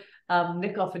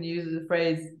 Nick often uses the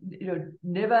phrase,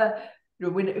 never,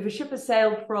 if a ship has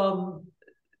sailed from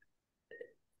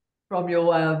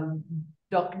your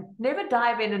dock, never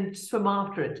dive in and swim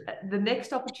after it. The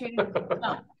next opportunity will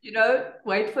come.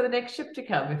 Wait for the next ship to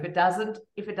come. If it doesn't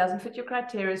fit your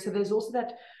criteria. So there's also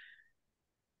that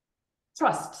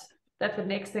trust that the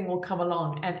next thing will come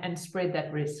along and spread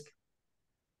that risk.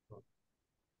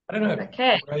 I don't know.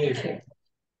 Okay.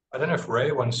 I don't know if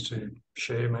Ray wants to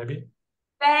share, maybe.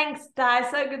 Thanks,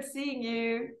 Di. So good seeing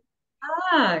you.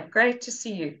 Great to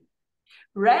see you.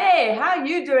 Ray, how are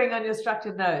you doing on your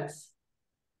structured notes?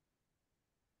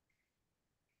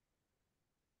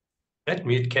 That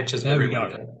mute catches there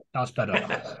everybody. We go. That's better.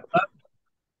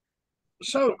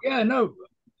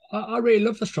 I really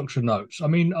love the structured notes. I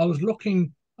mean, I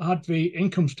had the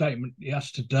income statement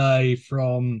yesterday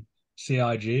from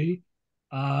CIG,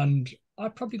 and I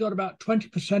probably got about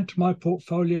 20% of my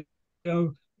portfolio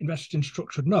invested in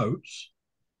structured notes,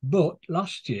 but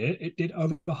last year it did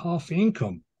over half the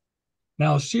income.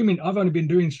 Now, assuming I've only been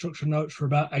doing structured notes for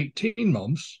about 18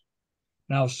 months,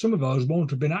 now some of those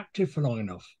won't have been active for long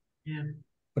enough. Yeah.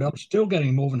 But I'm still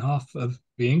getting more than half of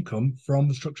the income from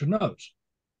the structured notes.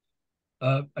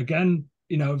 Again,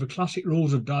 the classic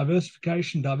rules of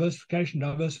diversification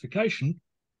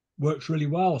works really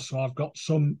well. So I've got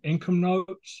some income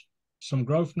notes, some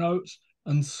growth notes,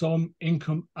 and some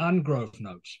income and growth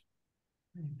notes.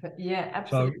 Yeah,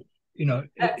 absolutely. So,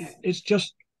 it's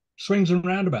just swings and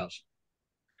roundabouts.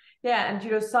 Yeah,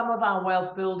 and some of our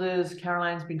wealth builders,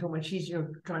 Caroline's been talking about, she's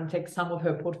trying to take some of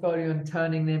her portfolio and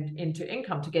turning them into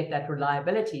income to get that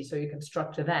reliability, so you can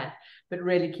structure that. But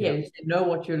really clear, know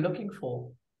what you're looking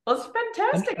for. Well, it's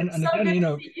fantastic. And it's so again,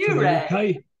 good to see you, for the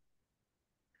Ray. UK,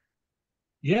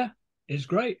 yeah, it's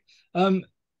great.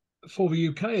 For the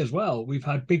UK as well, we've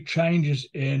had big changes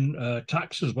in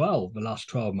tax as well the last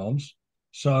 12 months.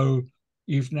 So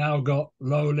you've now got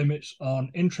lower limits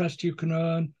on interest you can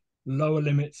earn, lower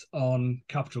limits on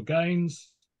capital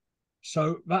gains.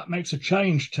 So that makes a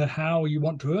change to how you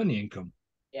want to earn the income.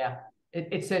 Yeah,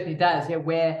 it certainly does. Yeah,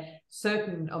 where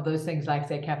certain of those things, like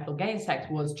say capital gains tax,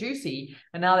 was juicy,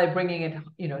 and now they're bringing it,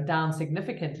 down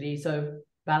significantly. So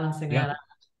balancing that out.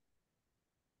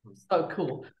 So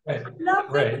cool.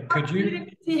 Ray, could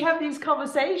you have these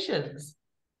conversations?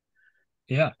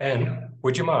 Yeah. And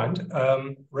would you mind,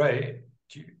 Ray?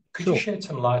 Could you shed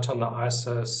some light on the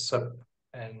ISA, SIP,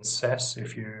 and SAS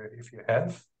if you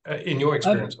have, in your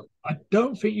experience? I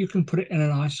don't think you can put it in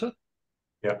an ISA.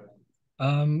 Yeah.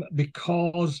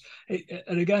 Because,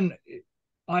 and again,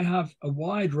 I have a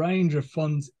wide range of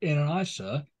funds in an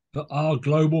ISA that are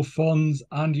global funds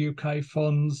and UK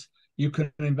funds. You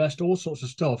can invest all sorts of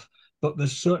stuff, but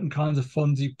there's certain kinds of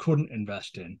funds you couldn't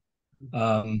invest in.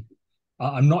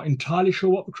 I'm not entirely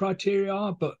sure what the criteria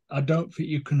are, but I don't think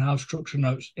you can have structured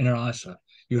notes in an ISA.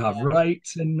 You have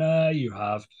rates in there, you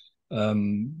have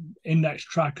index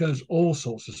trackers, all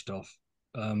sorts of stuff.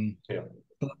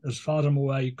 But as far as I'm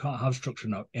aware, you can't have structured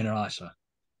note in an ISA.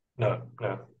 No.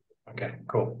 Okay,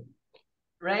 cool.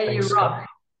 Ray, Thanks, you rock.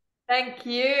 Thank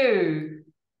you.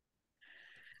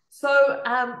 So,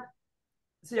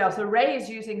 so Ray is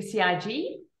using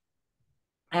CIG,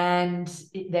 and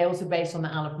they're also based on the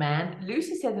Isle of Man.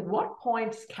 Lucy says, at what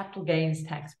point is capital gains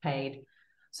tax paid?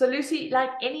 So Lucy, like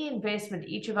any investment,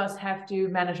 each of us have to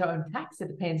manage our own tax. It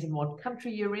depends on what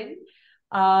country you're in.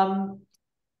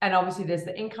 And obviously there's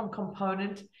the income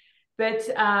component. But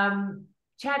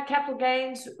Chad, capital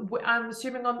gains, I'm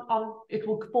assuming on it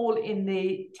will fall in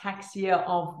the tax year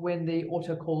of when the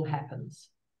auto call happens.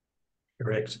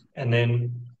 Correct. And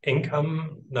then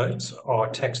income notes are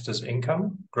taxed as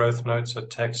income. Growth notes are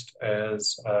taxed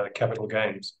as capital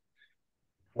gains.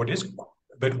 What is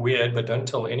a bit weird, but don't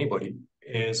tell anybody,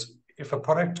 is if a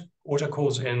product auto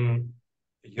calls in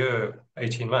a year,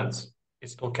 18 months,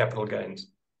 it's still capital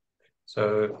gains.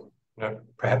 So,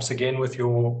 perhaps again with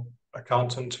your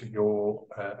accountant, your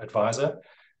advisor,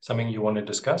 something you want to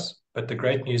discuss. But the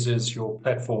great news is your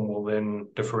platform will then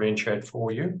differentiate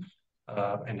for you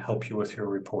and help you with your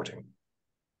reporting.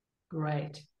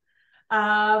 Great.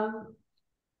 Archie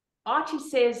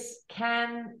says,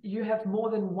 can you have more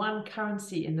than one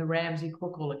currency in the Ramsey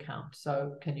Cookall account?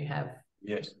 So can you have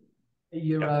a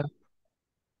euro? Yep.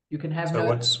 You can have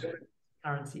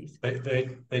currencies.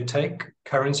 They take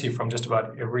currency from just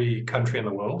about every country in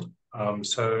the world.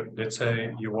 So let's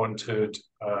say you wanted,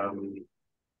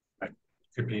 it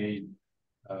could be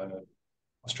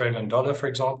Australian dollar, for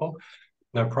example.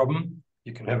 No problem.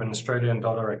 You can have an Australian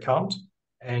dollar account,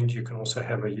 and you can also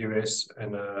have a US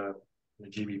and a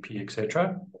GBP,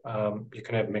 etc. You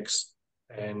can have mixed,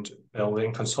 and they'll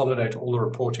then consolidate all the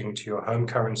reporting to your home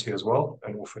currency as well,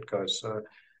 and off it goes. So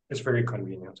it's very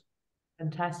convenient.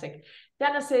 Fantastic.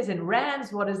 Janice says, in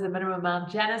rands, what is the minimum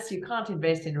amount? Janice, you can't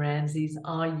invest in rands. These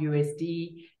are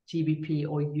USD, GBP,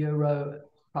 or Euro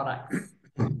products.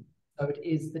 So it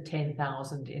is the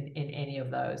 10,000 in any of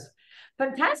those.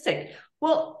 Fantastic.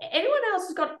 Well, anyone else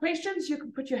has got questions, you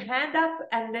can put your hand up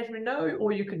and let me know,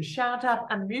 or you can shout out,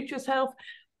 unmute yourself.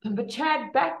 But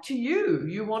Chad, back to you.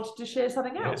 You wanted to share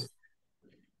something else. Yes.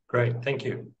 Great, thank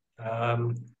you.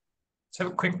 Let's have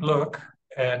a quick look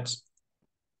at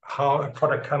how a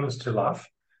product comes to life.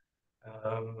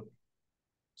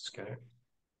 Let's go.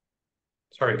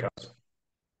 Sorry, guys.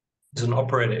 There's an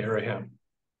operator error here.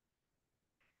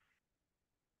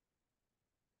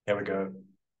 Here we go.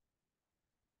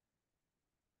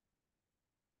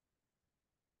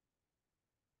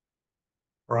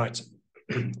 Right.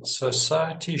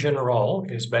 Société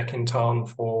Générale is back in town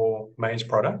for May's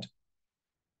product.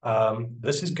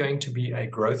 This is going to be a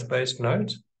growth-based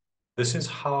note. This is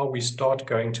how we start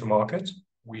going to market.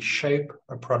 We shape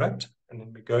a product, and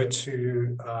then we go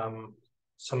to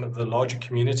some of the larger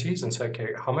communities and say,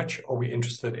 okay, how much are we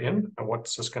interested in, and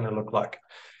what's this going to look like?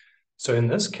 So in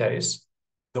this case,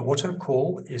 the auto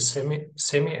call is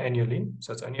semi-annually,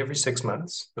 so it's only every 6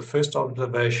 months. The first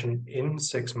observation in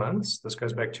 6 months, this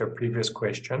goes back to your previous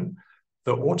question.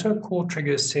 The auto call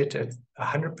trigger is set at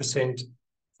 100%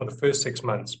 for the first 6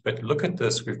 months. But look at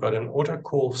this, we've got an auto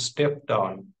call step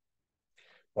down.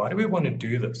 Why do we want to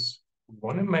do this? We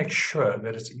want to make sure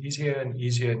that it's easier and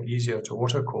easier and easier to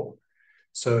auto call.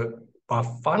 So by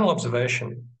final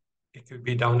observation, it could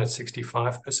be down at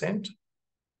 65%.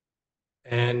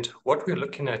 And what we're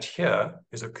looking at here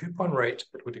is a coupon rate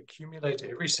that would accumulate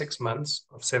every 6 months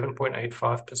of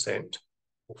 7.85%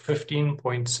 or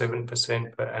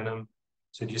 15.7% per annum.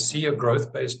 So you see a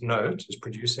growth-based note is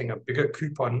producing a bigger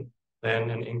coupon than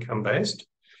an income-based.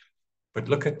 But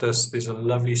look at this, there's a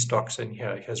lovely stocks in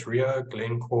here. It has Rio,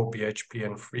 Glencore, BHP,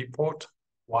 and Freeport.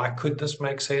 Why could this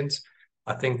make sense?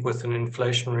 I think with an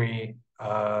inflationary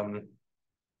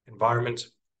environment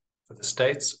for the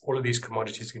States, all of these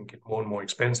commodities can get more and more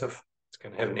expensive. It's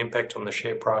going to have an impact on the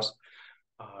share price.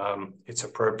 It's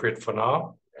appropriate for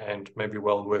now and maybe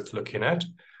well worth looking at.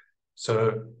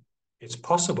 So it's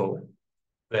possible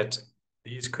that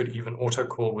these could even auto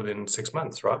call within 6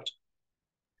 months, right?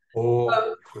 Or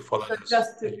if we follow this,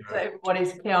 just so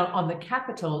everybody's clear on the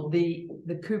capital, the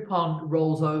coupon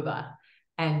rolls over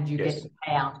and you get the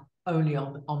payout only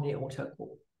on the auto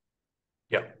call.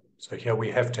 Yeah. So here we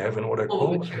have to have an auto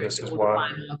call, and this is why.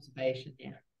 Final observation,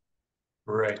 yeah.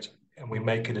 Right. And we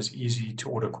make it as easy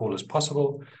to auto call as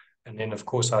possible. And then, of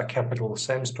course, our capital,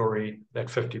 same story, that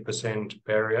 50%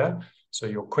 barrier. So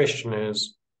your question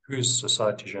is, who's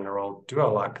Société Générale? Do I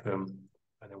like them?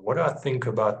 And then what do I think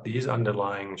about these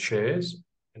underlying shares?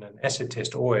 And an asset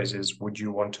test always is, would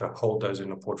you want to hold those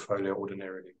in a portfolio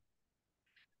ordinarily?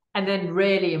 And then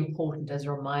really important as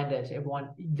a reminder to everyone,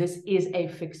 this is a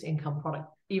fixed income product,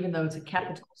 even though it's a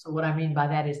capital. So what I mean by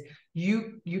that is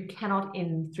you cannot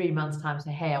in 3 months' time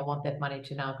say, hey, I want that money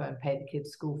to now go and pay the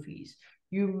kids' school fees.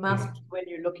 You must, when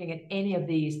you're looking at any of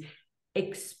these,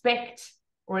 expect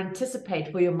or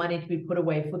anticipate for your money to be put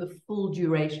away for the full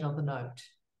duration of the note.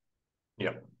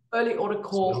 Yeah. Early order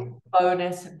call,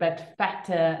 bonus, but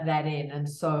factor that in. And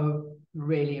so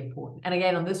really important. And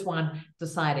again, on this one,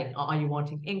 deciding, are you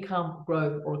wanting income,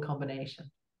 growth, or a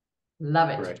combination? Love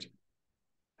it. Great.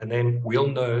 And then we'll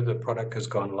know the product has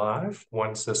gone live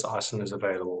once this ISIN is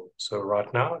available. So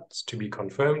right now it's to be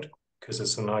confirmed because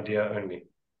it's an idea only.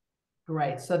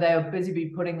 Great. So they're busy be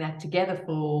putting that together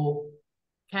for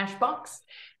Cashbox.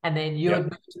 And then you're going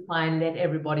to try and let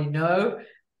everybody know,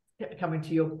 coming to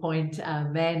your point,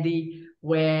 Mandy,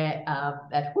 where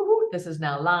this is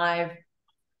now live.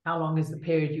 How long is the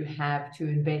period you have to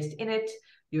invest in it?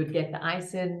 You would get the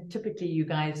ISIN. Typically, you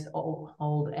guys all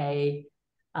hold a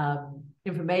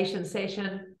information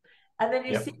session, and then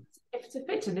you see if it's a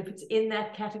fit and if it's in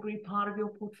that category part of your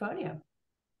portfolio.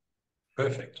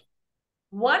 Perfect.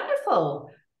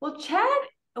 Wonderful. Well, Chad,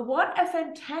 what a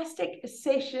fantastic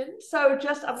session. So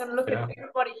just, I'm going to look at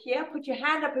everybody here. Put your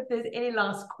hand up if there's any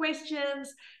last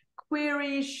questions,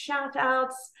 queries, shout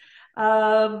outs.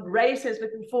 Ray says,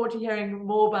 looking forward to hearing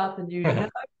more about the new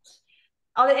note.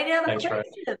 Are there any other questions?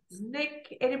 Ray.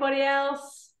 Nick, anybody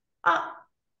else?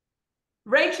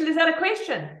 Rachel, is that a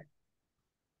question?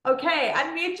 Okay,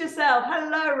 unmute yourself.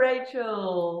 Hello,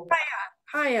 Rachel.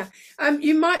 Hiya.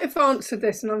 You might have answered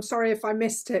this, and I'm sorry if I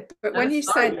missed it, but when you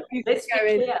said you could go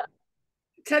in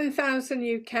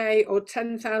 10,000 UK or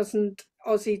 10,000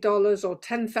 Aussie dollars or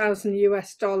 10,000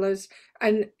 US dollars,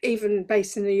 and even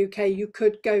based in the UK, you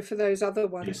could go for those other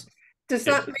ones. Yes. Does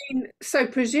that mean, so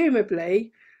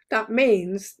presumably, that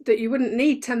means that you wouldn't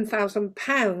need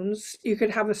 £10,000. You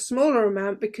could have a smaller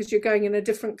amount because you're going in a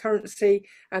different currency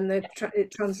and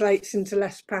it translates into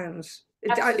less pounds.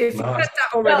 If you said that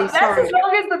already, well, that's as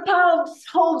long as the pound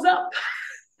holds up.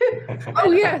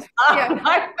 Oh, yes.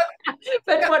 Yeah.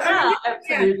 But for now,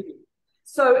 absolutely.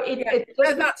 Yeah.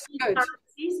 So that's good.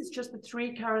 It's just the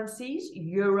three currencies,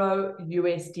 Euro,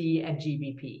 USD, and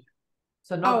GBP.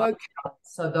 So not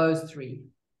so those three.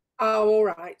 Oh, all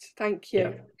right. Thank you.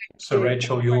 Yeah. So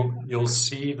Rachel, you'll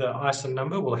see the ISA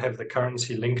number will have the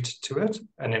currency linked to it,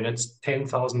 and then it's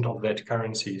 10,000 of that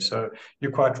currency. So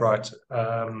you're quite right.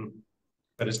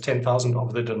 But it's 10,000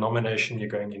 of the denomination you're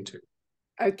going into.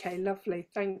 Okay, lovely.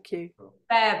 Thank you.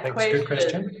 Fab question. Good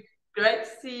question. Great to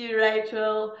see you,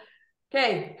 Rachel.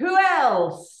 Okay, who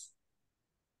else?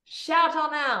 Shout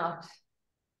on out.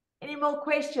 Any more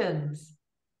questions?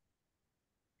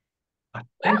 I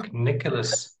think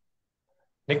Nicholas,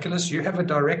 you have a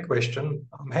direct question.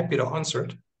 I'm happy to answer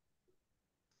it.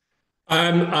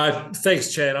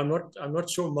 Thanks, Chad. I'm not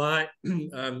sure my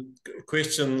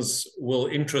questions will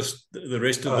interest the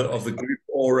rest of the group,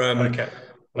 or okay,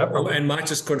 no problem. And might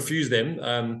just confuse them.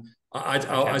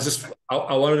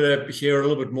 I wanted to hear a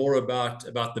little bit more about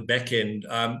the back end,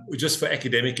 just for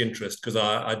academic interest, because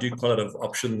I do quite a lot of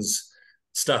options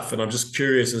stuff, and I'm just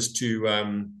curious as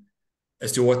to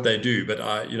what they do. But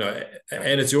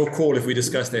and it's your call if we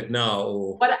discuss that now.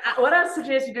 Or what I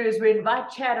suggest you do is we invite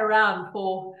Chad around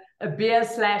for a beer /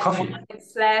 coffee /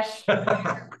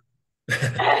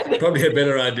 probably a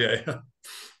better idea.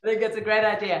 I think it's a great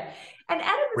idea. And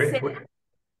Adam said,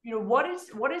 what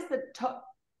is the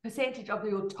percentage of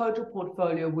your total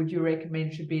portfolio would you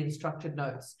recommend should be in structured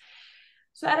notes?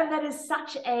 So Adam, that is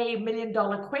such a $1 million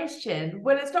question.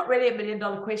 Well, it's not really a $1 million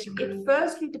question. It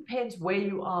firstly depends where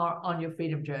you are on your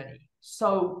freedom journey.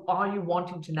 So are you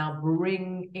wanting to now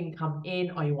bring income in?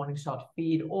 Are you wanting to start to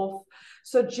feed off?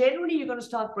 So generally, you're going to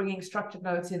start bringing structured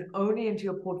notes in only into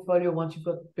your portfolio once you've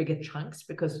got bigger chunks,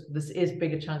 because this is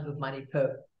bigger chunks of money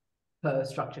per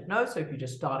structured note. So if you're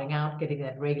just starting out, getting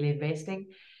that regular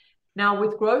investing. Now,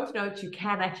 with growth notes, you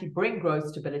can actually bring growth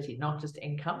stability, not just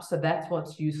income. So that's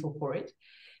what's useful for it.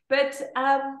 But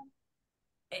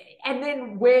and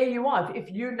then where you are,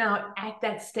 if you're now at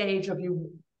that stage of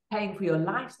you paying for your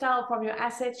lifestyle from your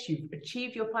assets, you've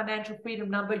achieved your financial freedom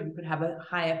number, you could have a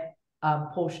higher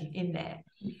portion in there.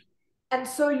 And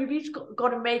so you've each got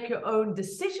to make your own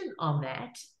decision on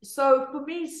that. So for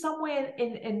me, somewhere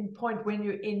in point when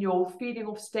you're in your feeding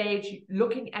off stage,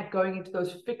 looking at going into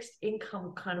those fixed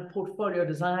income kind of portfolio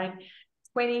design,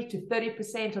 20 to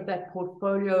 30% of that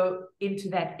portfolio into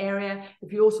that area.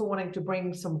 If you're also wanting to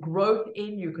bring some growth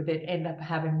in, you could then end up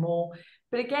having more.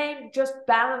 But again, just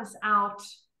balance out.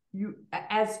 You,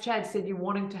 as Chad said, you're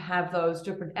wanting to have those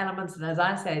different elements, and as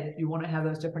I said, you want to have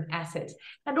those different assets.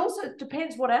 And also, it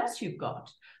depends what else you've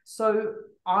got. So,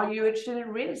 are you interested in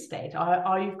real estate?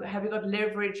 Have you got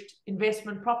leveraged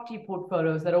investment property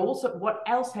portfolios that are also? What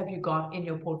else have you got in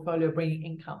your portfolio bringing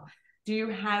income? Do you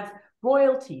have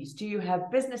royalties? Do you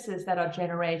have businesses that are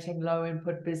generating low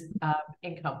input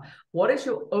income? What is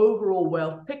your overall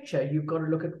wealth picture? You've got to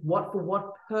look at for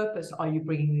what purpose are you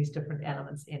bringing these different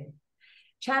elements in?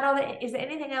 Chad, is there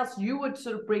anything else you would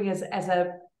sort of bring as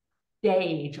a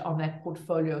gauge on that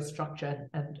portfolio structure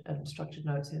and structured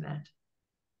notes in that?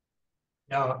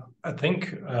 Yeah, I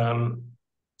think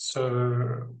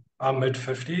so. I'm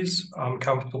mid-50s. I'm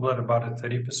comfortable at about a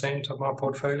 30% of my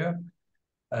portfolio.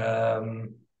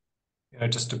 It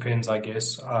just depends, I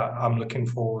guess. I'm looking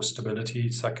for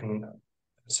stability, so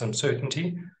some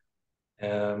certainty.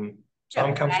 So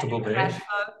I'm comfortable there.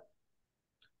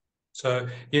 So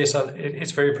yes,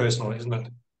 it's very personal, isn't it?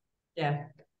 Yeah.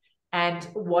 And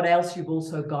what else you've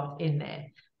also got in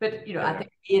there. But, I think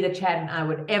either Chad and I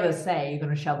would ever say you're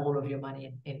going to shove all of your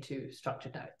money into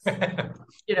structured notes. Don't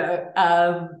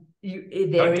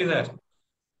do that.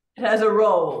 It has a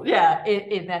role,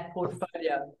 in that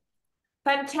portfolio.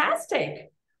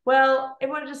 Fantastic. Well,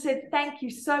 everyone just said thank you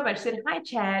so much. Said, hi,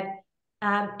 Chad.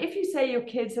 If you say your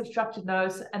kids have structured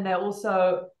notes and they're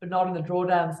also not in the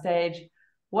drawdown stage,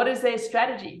 what is their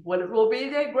strategy? Well, it will be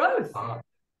their growth.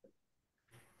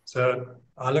 So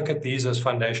I look at these as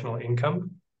foundational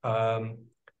income. I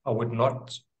would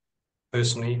not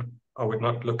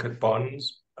look at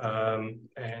bonds,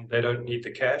 and they don't need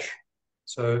the cash.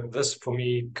 So this, for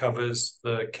me, covers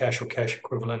the cash or cash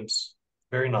equivalents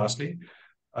very nicely.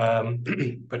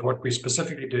 But what we're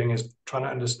specifically doing is trying to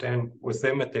understand with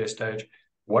them at their stage,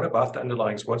 what about the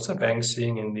underlyings? What's the bank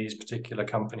seeing in these particular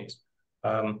companies?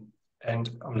 And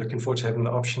I'm looking forward to having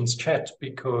the options chat,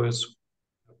 because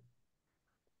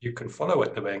you can follow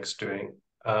what the bank's doing.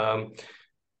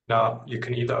 Now, you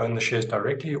can either own the shares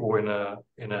directly or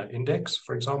in an index,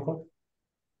 for example.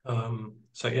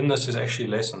 So in this is actually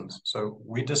lessons. So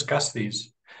we discuss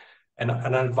these, and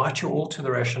I invite you all to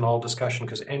the rationale discussion,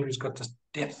 because Andrew's got this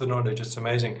depth of knowledge. It's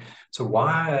amazing. So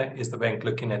why is the bank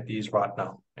looking at these right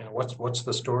now? You know, what's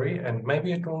the story? And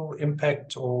maybe it will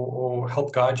impact or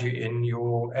help guide you in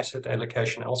your asset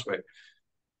allocation elsewhere.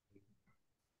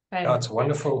 Yeah, it's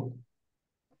wonderful.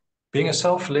 Being a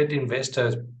self-led investor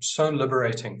is so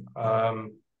liberating.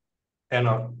 And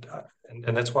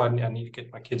that's why I need to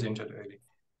get my kids into it early.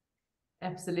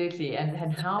 Absolutely.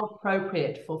 And how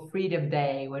appropriate for Freedom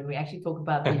Day, when we actually talk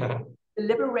about the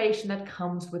liberation that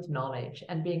comes with knowledge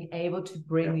and being able to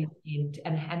bring it in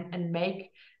and make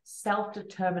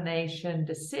self-determination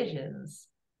decisions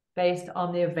based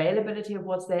on the availability of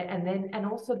what's there, and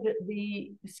also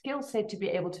the skill set to be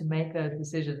able to make those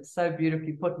decisions. So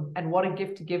beautifully put, and what a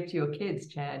gift to give to your kids,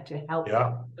 Chad, to help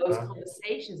those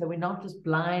conversations, that we're not just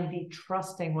blindly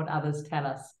trusting what others tell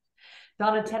us.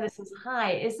 Donatella says,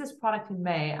 hi, is this product in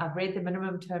May? I've read the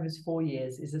minimum term is 4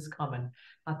 years. Is this common?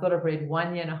 I thought I've read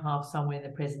 1.5 years somewhere in the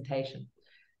presentation.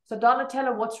 So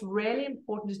Donatella, what's really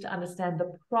important is to understand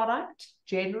the product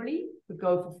generally would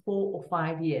go for 4 or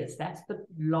 5 years. That's the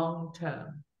long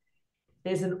term.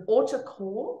 There's an auto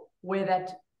call where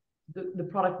the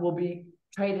product will be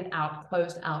traded out,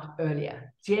 closed out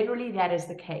earlier. Generally, that is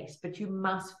the case, but you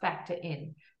must factor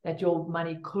in that your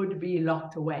money could be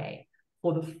locked away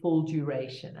for the full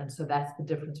duration. And so that's the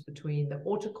difference between the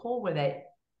auto call, where they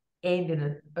end in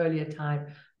an earlier time,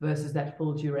 versus that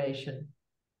full duration.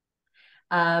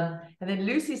 And then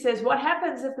Lucy says, what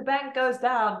happens if the bank goes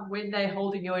down when they're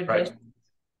holding your investment? Right.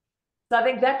 So I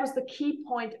think that was the key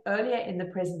point earlier in the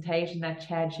presentation that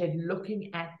Chad shared,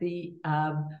 looking at the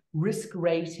risk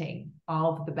rating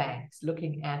of the banks,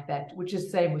 looking at that, which is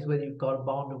the same with whether you've got a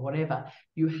bond or whatever.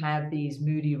 You have these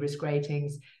Moody risk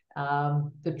ratings,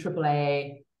 the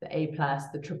AAA, the A+,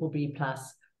 the BBB+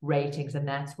 ratings, and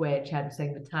that's where Chad was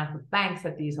saying the type of banks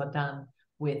that these are done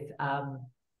with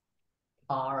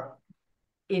are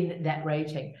in that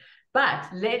rating. But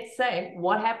let's say,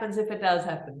 what happens if it does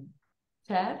happen,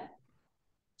 Chad?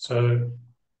 So,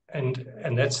 and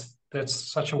that's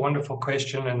such a wonderful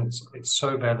question, and it's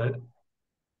so valid.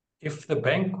 If the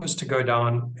bank was to go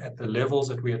down at the levels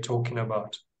that we are talking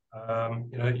about,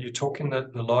 you know, you're talking the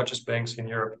largest banks in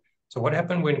Europe. So what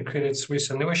happened when Credit Suisse,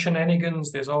 and there were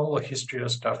shenanigans, there's all a history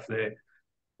of stuff there.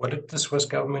 What did the Swiss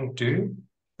government do?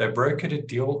 They brokered a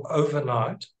deal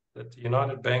overnight that the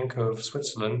United Bank of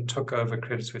Switzerland took over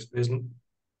Credit Suisse.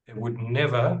 They would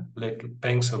never let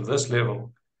banks of this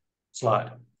level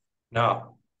slide.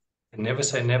 Now, they never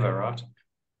say never, right?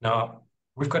 Now,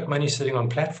 we've got money sitting on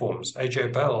platforms,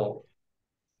 AJ Bell,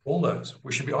 all those.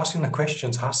 We should be asking the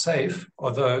questions, how safe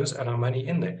are those and our money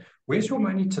in there? Where's your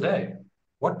money today?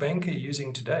 What bank are you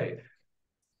using today?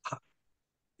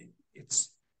 It's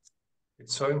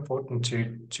so important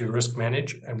to risk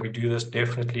manage, and we do this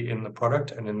definitely in the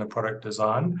product and in the product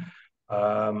design.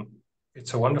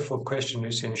 It's a wonderful question,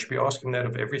 Lucy, and you should be asking that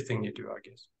of everything you do, I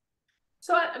guess.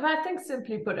 So I think,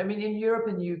 simply put, I mean, in Europe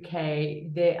and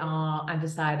UK, there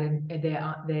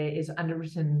is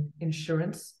underwritten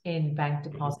insurance in bank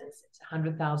deposits. It's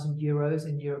 100,000 euros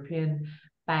in European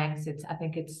banks. I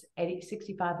think it's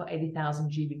 65 or 80,000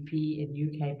 GBP in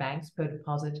UK banks per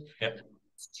deposit. Yep.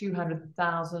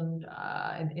 200,000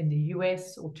 in the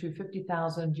US, or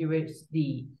 250,000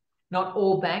 USD. Not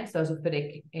all banks, those are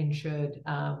FDIC insured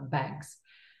banks.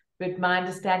 But my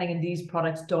understanding in these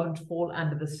products don't fall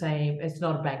under the same, it's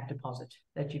not a bank deposit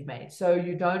that you've made. So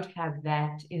you don't have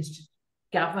that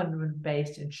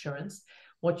government-based insurance.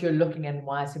 What you're looking at, and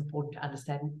why it's important to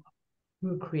understand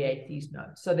who create these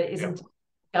notes. So there isn't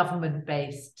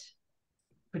government-based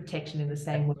protection in the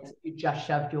same way as you just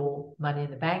shoved your money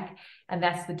in the bank. And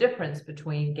that's the difference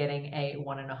between getting a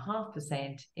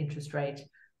 1.5% interest rate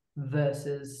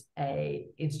versus a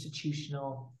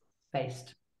institutional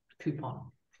based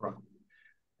coupon. Right.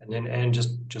 And then, and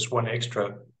just one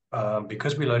extra,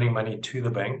 because we're loaning money to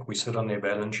the bank, we sit on their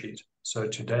balance sheet. So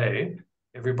today,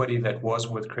 everybody that was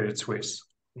with Credit Suisse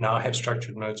now have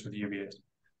structured notes with UBS.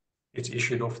 It's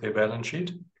issued off their balance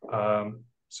sheet.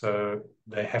 So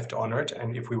they have to honor it.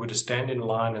 And if we were to stand in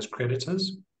line as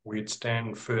creditors, we'd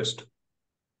stand first,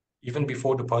 even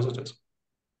before depositors.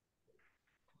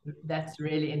 That's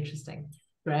really interesting.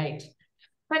 Great.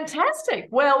 Fantastic.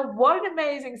 Well, what an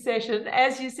amazing session.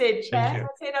 As you said, Chad, I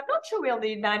said, I'm not sure we'll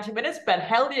need 90 minutes, but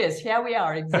hell yes, here we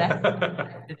are, exactly 90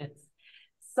 minutes.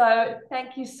 So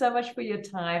thank you so much for your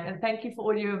time. And thank you for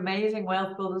all you amazing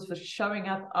wealth builders for showing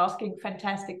up, asking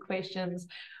fantastic questions.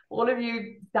 All of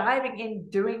you diving in,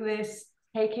 doing this,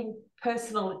 taking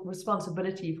personal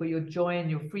responsibility for your joy and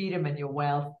your freedom and your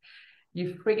wealth.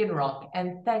 You friggin' rock.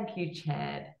 And thank you,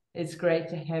 Chad. It's great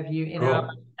to have you in our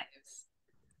lives.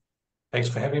 Thanks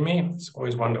for having me. It's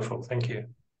always wonderful. Thank you.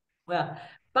 Well,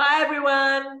 bye,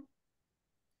 everyone.